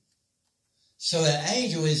spirit. So an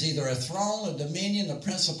angel is either a throne, a dominion, a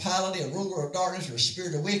principality, a ruler of darkness, or a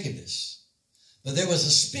spirit of wickedness. But there was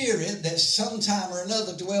a spirit that sometime or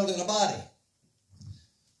another dwelled in a body.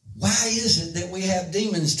 Why is it that we have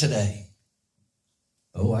demons today?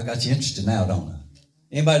 Oh, I got you interested now, don't I?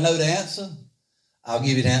 Anybody know the answer? I'll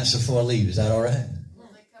give you the answer before I leave. Is that all right? Well,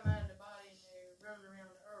 they come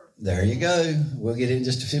There you go. We'll get it in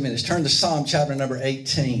just a few minutes. Turn to Psalm chapter number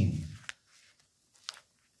 18.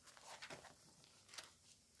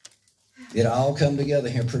 It'll all come together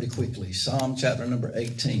here pretty quickly. Psalm chapter number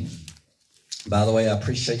 18. By the way, I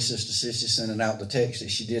appreciate Sister Sissy sending out the text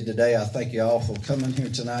that she did today. I thank you all for coming here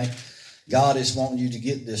tonight. God is wanting you to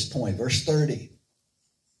get this point. Verse 30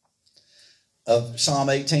 of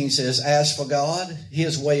Psalm 18 says, as for God,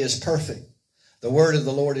 his way is perfect. The word of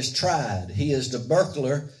the Lord is tried. He is the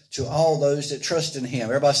buckler to all those that trust in him.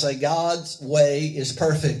 Everybody say, God's way is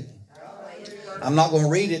perfect. I'm not going to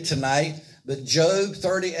read it tonight, but Job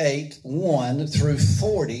 38, 1 through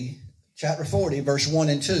 40, chapter 40, verse 1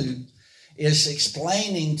 and 2, is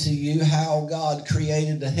explaining to you how God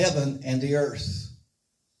created the heaven and the earth.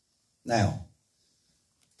 Now,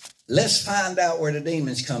 let's find out where the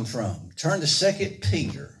demons come from. Turn to 2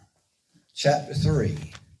 Peter, chapter 3.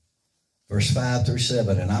 Verse 5 through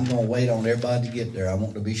 7, and I'm going to wait on everybody to get there. I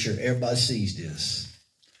want to be sure everybody sees this.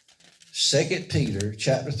 2 Peter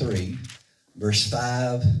chapter 3, verse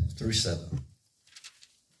 5 through 7.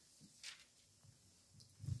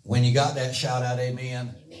 When you got that, shout out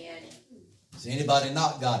amen. Amen. Has anybody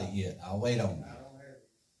not got it yet? I'll wait on you.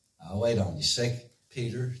 I'll wait on you. 2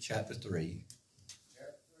 Peter chapter 3,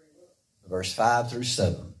 verse 5 through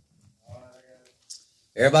 7.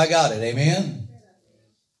 Everybody got it, amen?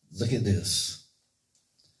 Look at this.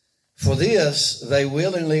 For this they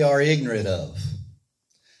willingly are ignorant of,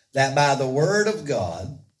 that by the word of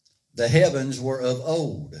God the heavens were of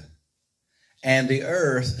old, and the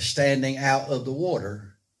earth standing out of the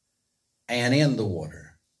water and in the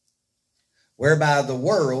water, whereby the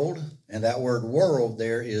world, and that word world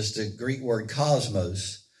there is the Greek word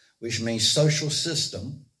cosmos, which means social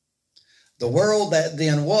system, the world that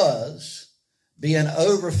then was, being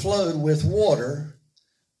overflowed with water,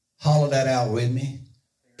 holler that out with me,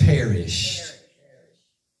 perished.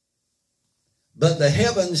 But the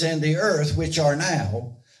heavens and the earth, which are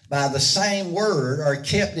now, by the same word, are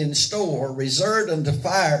kept in store, reserved unto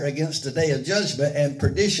fire against the day of judgment and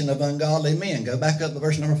perdition of ungodly men. Go back up to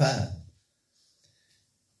verse number 5.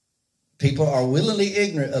 People are willingly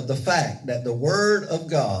ignorant of the fact that the word of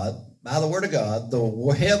God, by the word of God,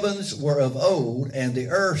 the heavens were of old, and the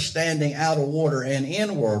earth standing out of water and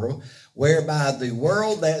in water, whereby the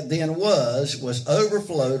world that then was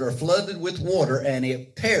overflowed or flooded with water, and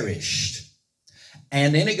it perished.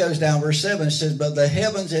 And then it goes down, verse 7, it says, but the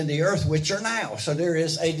heavens and the earth which are now. So there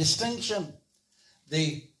is a distinction.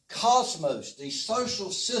 The cosmos, the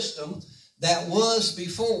social system that was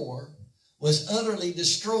before, was utterly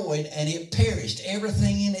destroyed, and it perished.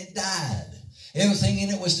 Everything in it died. Everything in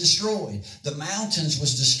it was destroyed. The mountains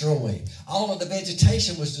was destroyed. All of the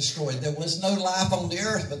vegetation was destroyed. There was no life on the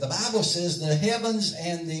earth. But the Bible says the heavens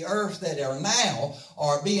and the earth that are now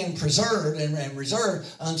are being preserved and reserved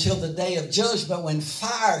until the day of judgment, when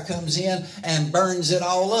fire comes in and burns it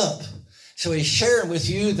all up. So he's sharing with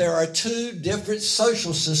you there are two different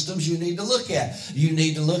social systems you need to look at. You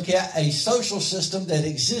need to look at a social system that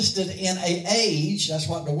existed in an age. That's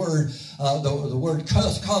what the word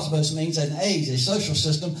cosmos means, an age, a social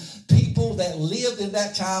system. People that lived in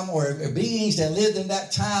that time, or beings that lived in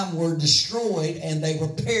that time, were destroyed and they were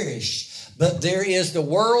perished. But there is the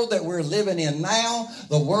world that we're living in now.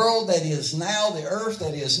 The world that is now, the earth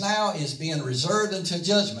that is now, is being reserved until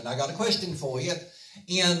judgment. I got a question for you.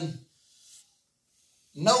 In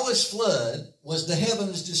Noah's flood, was the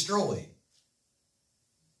heavens destroyed?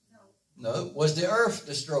 No. Was the earth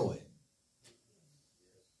destroyed?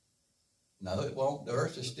 No, it won't. The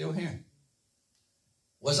earth is still here.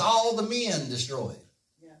 Was all the men destroyed?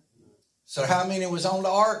 Yeah. So how many was on the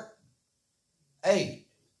ark? 8.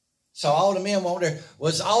 So all the men weren't there.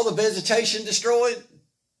 Was all the vegetation destroyed?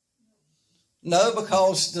 No,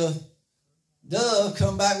 because the dove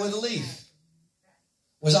come back with a leaf.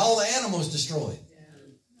 Was all the animals destroyed?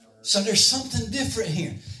 So there's something different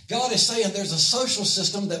here. God is saying there's a social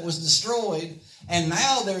system that was destroyed, and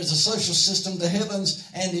now there's a social system, the heavens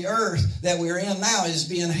and the earth that we're in now is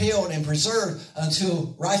being held and preserved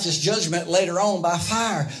until righteous judgment later on by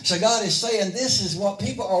fire. So God is saying this is what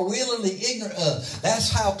people are willingly ignorant of.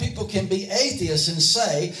 That's how people can be atheists and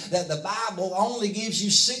say that the Bible only gives you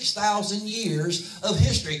 6,000 years of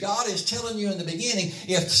history. God is telling you in the beginning,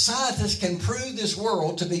 if scientists can prove this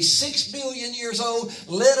world to be 6 billion years old,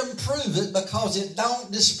 let them prove it, because it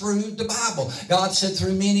don't disprove the Bible. God said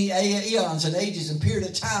through many eons and ages and period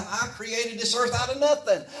of time, I created this earth out of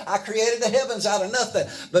nothing. I created the heavens out of nothing.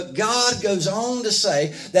 But God goes on to say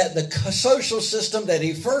that the social system that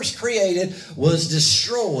he first created was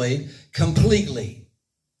destroyed completely.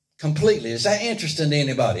 Completely. Is that interesting to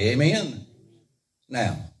anybody? Amen?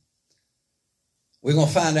 Now, We're going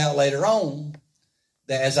to find out later on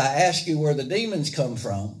that as I ask you where the demons come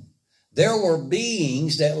from, there were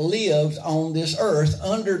beings that lived on this earth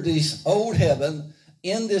under this old heaven,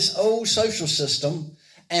 in this old social system.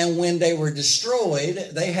 And when they were destroyed,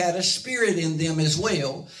 they had a spirit in them as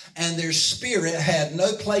well. And their spirit had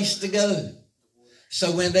no place to go.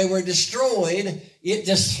 So when they were destroyed, it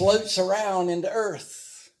just floats around in the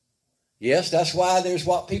earth. Yes, that's why there's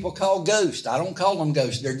what people call ghosts. I don't call them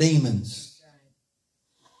ghosts. They're demons.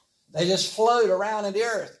 They just float around in the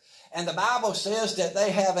earth. And the Bible says that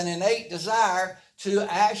they have an innate desire to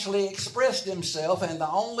actually express themselves. And the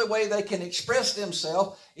only way they can express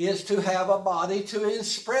themselves is to have a body to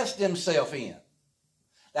express themselves in.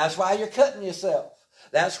 That's why you're cutting yourself.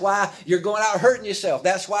 That's why you're going out hurting yourself.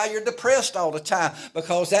 That's why you're depressed all the time,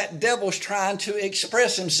 because that devil's trying to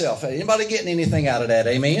express himself. Anybody getting anything out of that?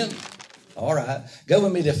 Amen? All right. Go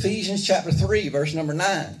with me to Ephesians chapter 3, verse number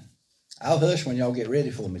 9. I'll hush when y'all get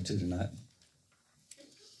ready for me tonight.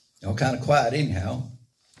 Y'all kind of quiet anyhow.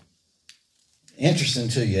 Interesting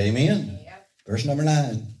to you. Amen? Yep. Verse number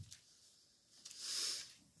 9.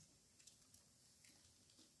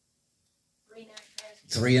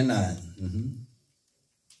 3 and 9. Mm-hmm.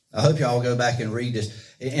 I hope y'all go back and read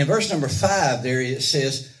this. In verse number 5 there it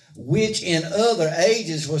says, which in other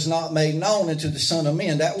ages was not made known unto the Son of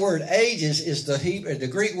Men. That word ages is the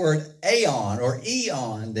Greek word aeon or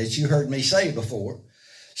eon that you heard me say before.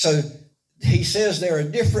 So he says there are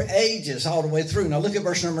different ages all the way through. Now look at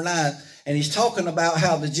verse number 9. And he's talking about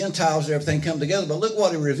how the Gentiles and everything come together. But look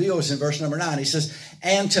what he reveals in verse number 9. He says,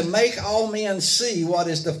 and to make all men see what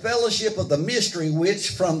is the fellowship of the mystery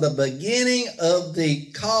which from the beginning of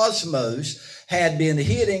the cosmos had been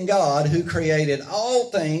hid in God, who created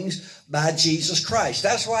all things by Jesus Christ.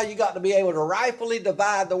 That's why you got to be able to rightfully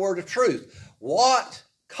divide the word of truth. What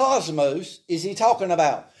cosmos is he talking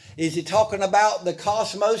about? Is he talking about the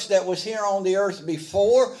cosmos that was here on the earth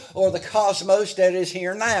before, or the cosmos that is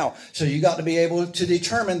here now? So you got to be able to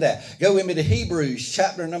determine that. Go with me to Hebrews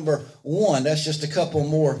chapter number 1. That's just a couple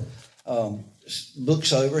more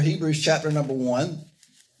books over. Hebrews chapter number 1.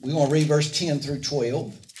 We're going to read verse 10 through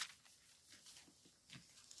 12.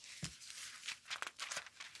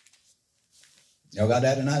 Y'all got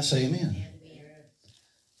that tonight? Say amen.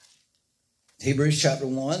 Hebrews chapter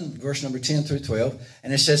 1, verse number 10 through 12.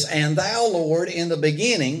 And it says, and thou, Lord, in the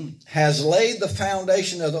beginning has laid the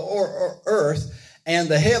foundation of the earth, and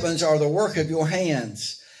the heavens are the work of your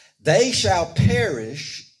hands. They shall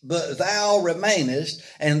perish, but thou remainest,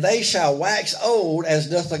 and they shall wax old as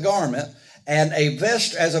doth a garment, and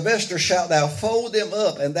as a vesture shalt thou fold them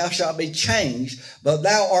up, and thou shalt be changed, but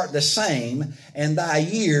thou art the same, and thy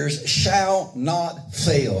years shall not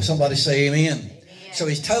fail. Somebody say amen. So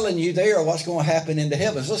he's telling you there what's going to happen in the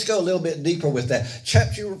heavens. Let's go a little bit deeper with that.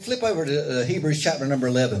 Flip over to Hebrews chapter number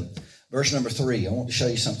 11, verse number 3. I want to show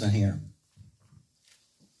you something here.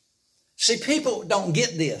 See, people don't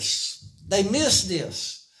get this. They miss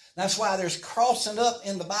this. That's why there's crossing up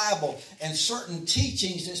in the Bible and certain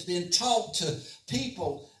teachings that's been taught to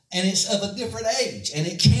people, and it's of a different age, and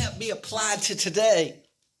it can't be applied to today.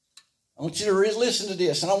 I want you to listen to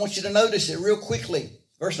this, and I want you to notice it real quickly.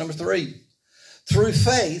 Verse number 3. Through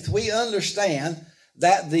faith, we understand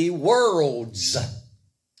that the worlds,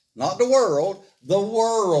 not the world, the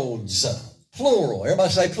worlds, plural. Everybody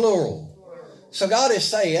say plural. So God is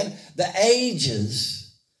saying the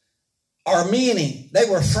ages are many. They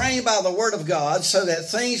were framed by the word of God so that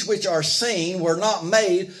things which are seen were not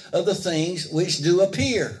made of the things which do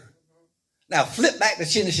appear. Now flip back to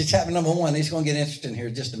Genesis chapter number 1. It's going to get interesting here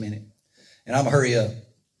in just a minute. And I'm going to hurry up.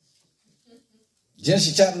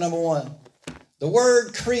 Genesis chapter number 1. The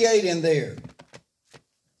word create in there.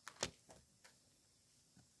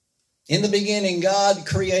 In the beginning, God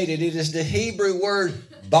created. It is the Hebrew word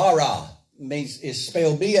bara. It's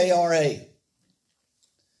spelled B-A-R-A.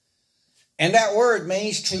 And that word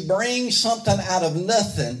means to bring something out of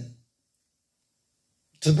nothing.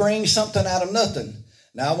 To bring something out of nothing.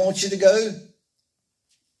 Now I want you to go.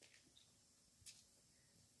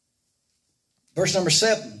 Verse number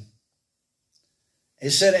 7. It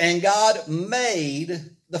said, and God made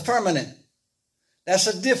the firmament. That's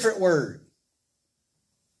a different word.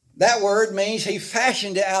 That word means he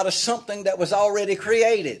fashioned it out of something that was already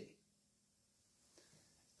created.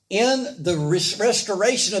 In the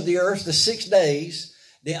restoration of the earth, the 6 days,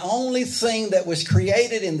 the only thing that was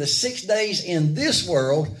created in the 6 days in this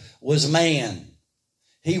world was man.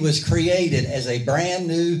 He was created as a brand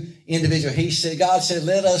new individual. God said,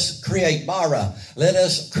 let us create bara. Let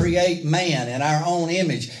us create man in our own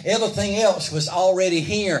image. Everything else was already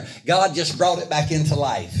here. God just brought it back into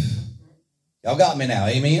life. Y'all got me now.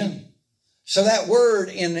 Amen. So that word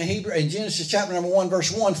in Genesis chapter number 1,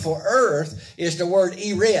 verse 1, for earth is the word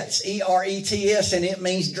eretz, E-R-E-T-S, and it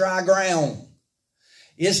means dry ground.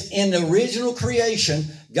 It's in the original creation,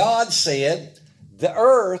 God said the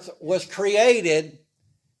earth was created.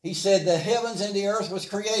 He said the heavens and the earth was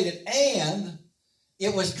created, and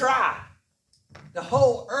it was dry. The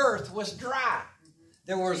whole earth was dry.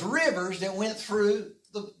 There was rivers that went through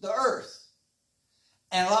the earth.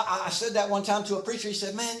 And I said that one time to a preacher. He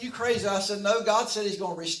said, man, you crazy. I said, no, God said he's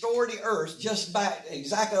going to restore the earth just back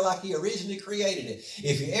exactly like he originally created it.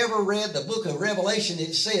 If you ever read the book of Revelation,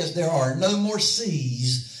 it says there are no more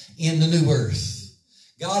seas in the new earth.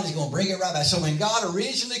 God is going to bring it right back. So when God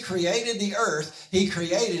originally created the earth, he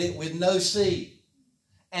created it with no sea.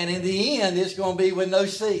 And in the end, it's going to be with no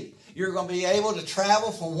sea. You're going to be able to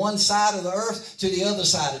travel from one side of the earth to the other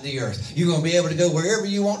side of the earth. You're going to be able to go wherever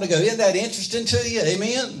you want to go. Isn't that interesting to you?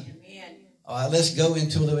 Amen? Amen. All right, let's go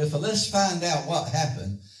into a little bit. Let's find out what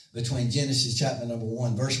happened between Genesis chapter number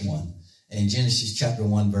 1, verse 1, and Genesis chapter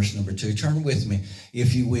 1, verse number 2. Turn with me,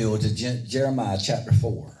 if you will, to Jeremiah chapter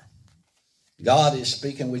 4. God is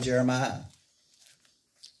speaking with Jeremiah.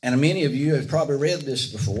 And many of you have probably read this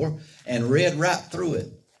before and read right through it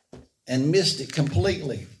and missed it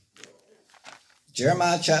completely.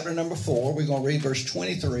 Jeremiah chapter number 4, we're going to read verse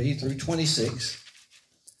 23 through 26.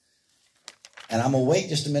 And I'm going to wait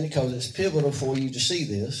just a minute because it's pivotal for you to see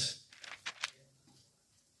this.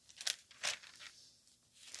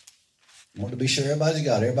 I want to be sure everybody's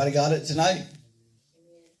got it. Everybody got it tonight?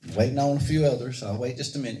 I'm waiting on a few others, so I'll wait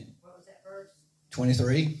just a minute. What was that verse?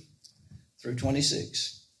 23 through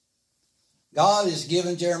 26. God is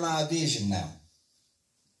giving Jeremiah a vision now.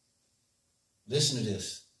 Listen to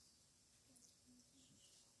this.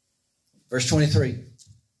 Verse 23,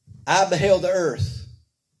 I beheld the earth,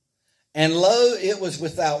 and lo, it was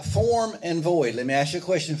without form and void. Let me ask you a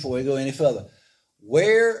question before we go any further.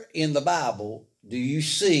 Where in the Bible do you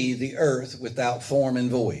see the earth without form and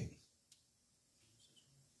void?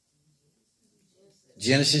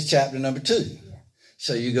 Genesis chapter number 2.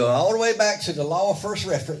 So you go all the way back to the law of first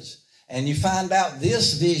reference, and you find out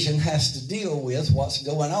this vision has to deal with what's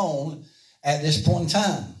going on at this point in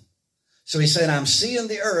time. So he said, I'm seeing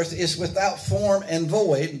the earth is without form and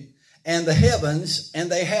void, and the heavens, and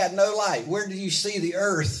they had no light. Where do you see the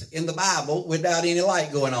earth in the Bible without any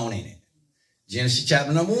light going on in it? Genesis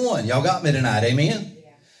chapter number 1. Y'all got me tonight, amen?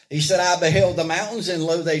 Yeah. He said, I beheld the mountains, and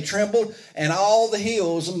lo, they trembled, and all the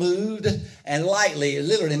hills moved, and lightly. It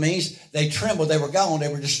literally means they trembled, they were gone,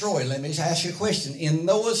 they were destroyed. Let me just ask you a question. In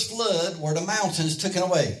Noah's flood, were the mountains taken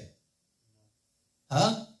away?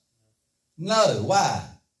 Huh? No. Why?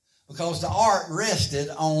 Because the ark rested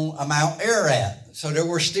on a Mount Ararat. So there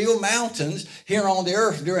were still mountains here on the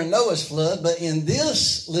earth during Noah's flood. But in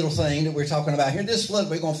this little thing that we're talking about here, this flood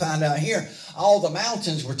we're going to find out here, all the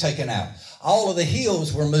mountains were taken out. All of the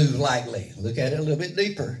hills were moved lightly. Look at it a little bit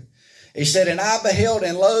deeper. He said, and I beheld,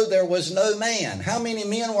 and lo, there was no man. How many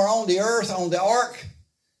men were on the earth on the ark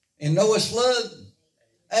in Noah's flood?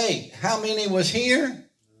 8. How many was here?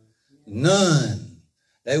 None.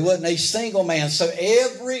 There wasn't a single man. So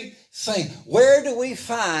everything. Where do we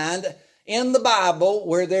find in the Bible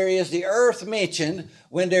where there is the earth mentioned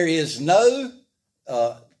when there is no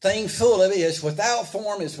thing full of it? It's without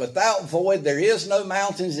form. It's without void. There is no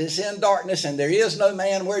mountains. It's in darkness and there is no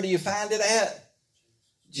man. Where do you find it at?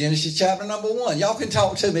 Genesis chapter number 1. Y'all can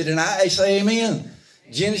talk to me tonight. Say amen.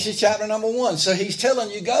 Genesis chapter number 1. So he's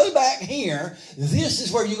telling you, go back here. This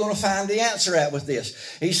is where you're going to find the answer at with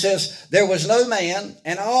this. He says, there was no man,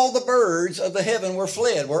 and all the birds of the heaven were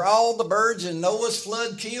fled. Were all the birds in Noah's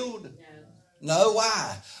flood killed? No.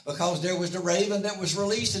 Why? Because there was the raven that was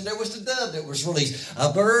released and there was the dove that was released.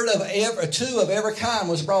 A bird of two of every kind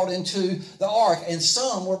was brought into the ark, and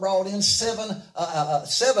some were brought in seven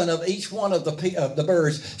of each one of the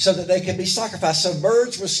birds so that they could be sacrificed. So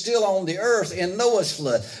birds were still on the earth in Noah's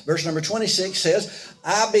flood. Verse number 26 says,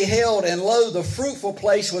 I beheld, and lo, the fruitful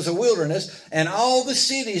place was a wilderness, and all the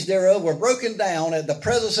cities thereof were broken down at the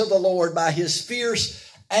presence of the Lord by his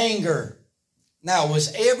fierce anger. Now,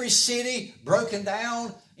 was every city broken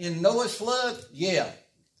down in Noah's flood? Yeah,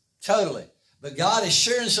 totally. But God is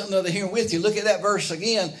sharing something over here with you. Look at that verse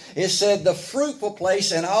again. It said, the fruitful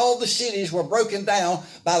place and all the cities were broken down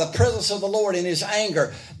by the presence of the Lord in his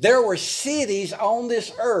anger. There were cities on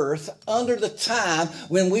this earth under the time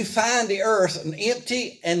when we find the earth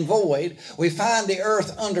empty and void. We find the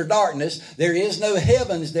earth under darkness. There is no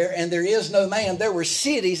heavens there and there is no man. There were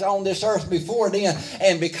cities on this earth before then.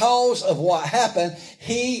 And because of what happened,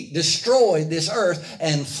 He destroyed this earth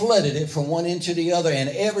and flooded it from one end to the other, and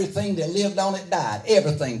everything that lived on it died.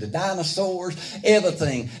 Everything, the dinosaurs,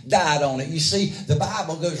 everything died on it. You see, the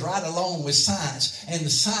Bible goes right along with science, and the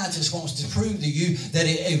scientist wants to prove to you that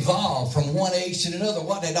it evolved from one age to another.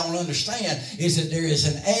 What they don't understand is that there is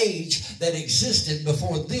an age that existed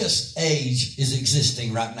before this age is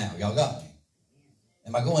existing right now. Y'all got me?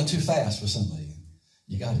 Am I going too fast for some of you?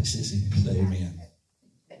 You got it, sissy. Say amen.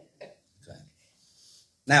 Okay.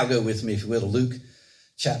 Now go with me, if you will, to Luke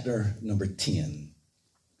chapter number 10,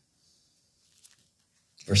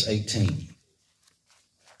 verse 18.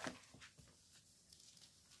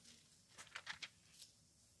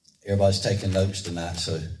 Everybody's taking notes tonight,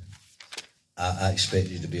 so I expect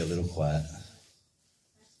you to be a little quiet.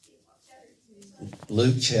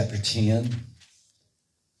 Luke chapter 10,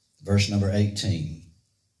 verse number 18.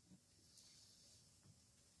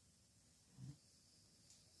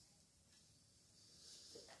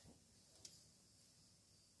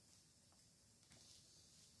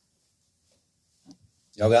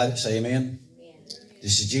 Y'all got it? Say amen. Amen.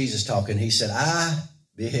 This is Jesus talking. He said, I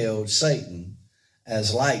beheld Satan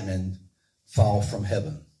as lightning fall from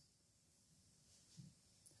heaven.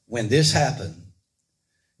 When this happened,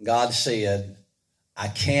 God said, I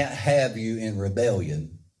can't have you in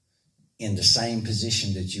rebellion in the same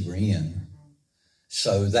position that you were in.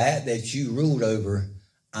 So that you ruled over,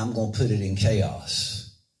 I'm going to put it in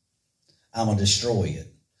chaos. I'm going to destroy it.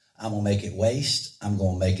 I'm going to make it waste. I'm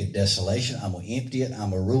going to make it desolation. I'm going to empty it.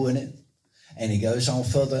 I'm going to ruin it. And he goes on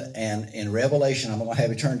further. And in Revelation, I'm going to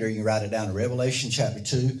have you turn there. You can write it down. In Revelation chapter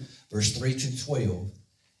 2, verse 3 to 12.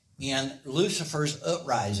 In Lucifer's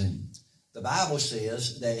uprising, the Bible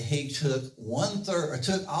says that he took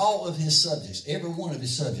took all of his subjects, every one of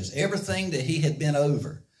his subjects, everything that he had been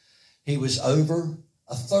over. He was over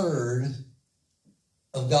a third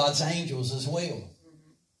of God's angels as well.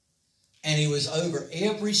 And he was over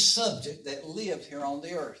every subject that lived here on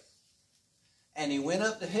the earth. And he went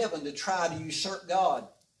up to heaven to try to usurp God.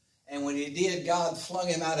 And when he did, God flung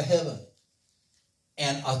him out of heaven.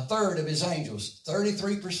 And a third of his angels,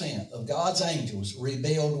 33% of God's angels,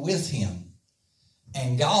 rebelled with him.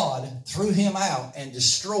 And God threw him out and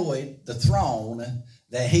destroyed the throne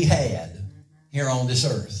that he had here on this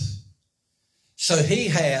earth. So he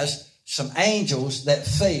has some angels that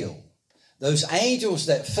fell. Those angels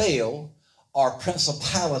that fell are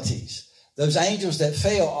principalities. Those angels that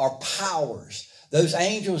fell are powers. Those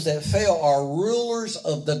angels that fell are rulers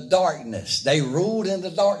of the darkness. They ruled in the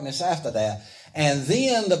darkness after that. And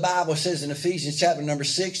then the Bible says in Ephesians chapter number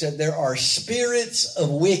 6 that there are spirits of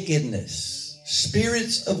wickedness.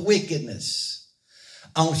 Spirits of wickedness.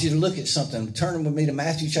 I want you to look at something. Turn with me to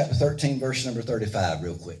Matthew chapter 13, verse number 35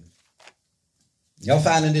 real quick. Y'all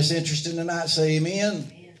finding this interesting tonight? Say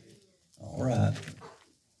amen. All right.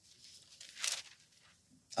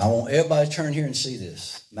 I want everybody to turn here and see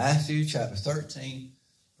this. Matthew chapter 13,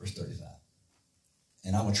 verse 35.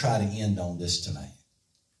 And I'm going to try to end on this tonight.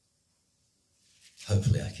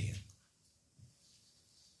 Hopefully I can.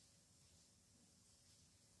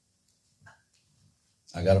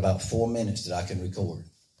 I got about 4 minutes that I can record.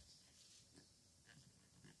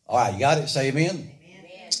 All right, you got it? Say amen.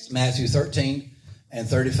 Amen. Matthew 13 and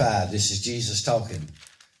 35. This is Jesus talking.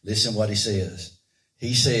 Listen what he says.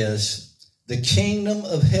 He says, the kingdom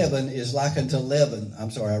of heaven is like unto leaven.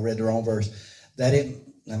 I'm sorry, I read the wrong verse.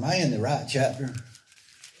 Am I in the right chapter?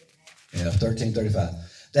 Yeah, 13:35.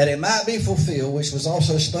 That it might be fulfilled, which was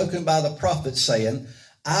also spoken by the prophet, saying,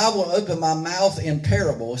 I will open my mouth in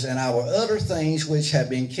parables, and I will utter things which have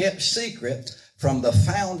been kept secret from the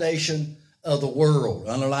foundation of the world.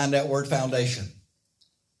 Underline that word foundation.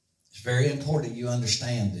 It's very important you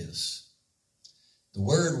understand this. The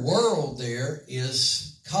word world there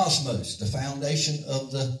is cosmos, the foundation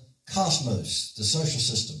of the cosmos, the social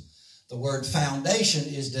system. The word foundation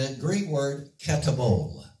is the Greek word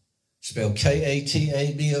katabole, spelled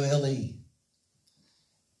Katabole.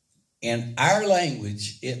 In our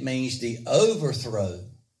language, it means the overthrow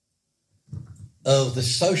of the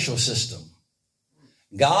social system.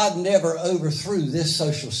 God never overthrew this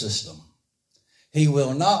social system. He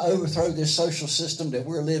will not overthrow this social system that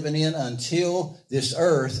we're living in until this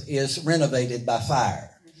earth is renovated by fire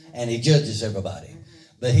and he judges everybody.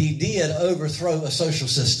 But he did overthrow a social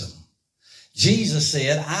system. Jesus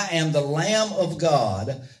said, I am the Lamb of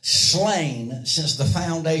God, slain since the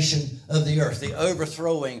foundation of the earth, the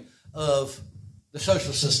overthrowing of the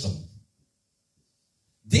social system.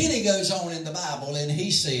 Then he goes on in the Bible and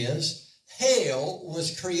he says, hell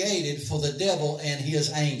was created for the devil and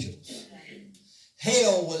his angels.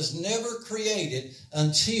 Hell was never created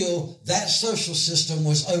until that social system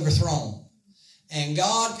was overthrown. And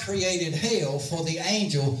God created hell for the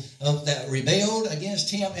angel that rebelled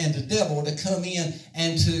against him and the devil to come in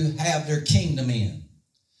and to have their kingdom in.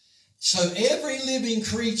 So every living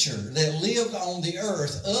creature that lived on the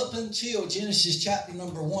earth up until Genesis chapter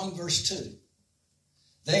number 1, verse 2,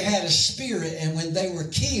 they had a spirit, and when they were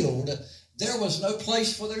killed, there was no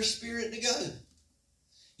place for their spirit to go.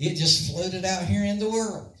 It just floated out here in the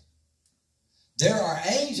world. There are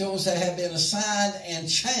angels that have been assigned and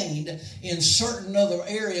chained in certain other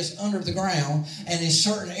areas under the ground and in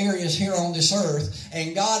certain areas here on this earth.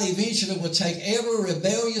 And God eventually will take every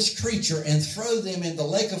rebellious creature and throw them in the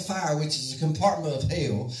lake of fire, which is a compartment of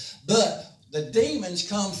hell. But the demons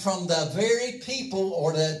come from the very people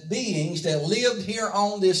or the beings that lived here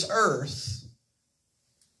on this earth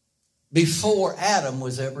before Adam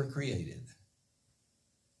was ever created.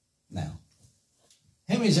 Now,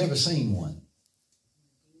 how many's ever seen one?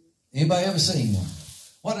 Anybody ever seen one?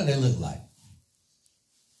 What do they look like?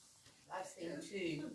 I've seen two.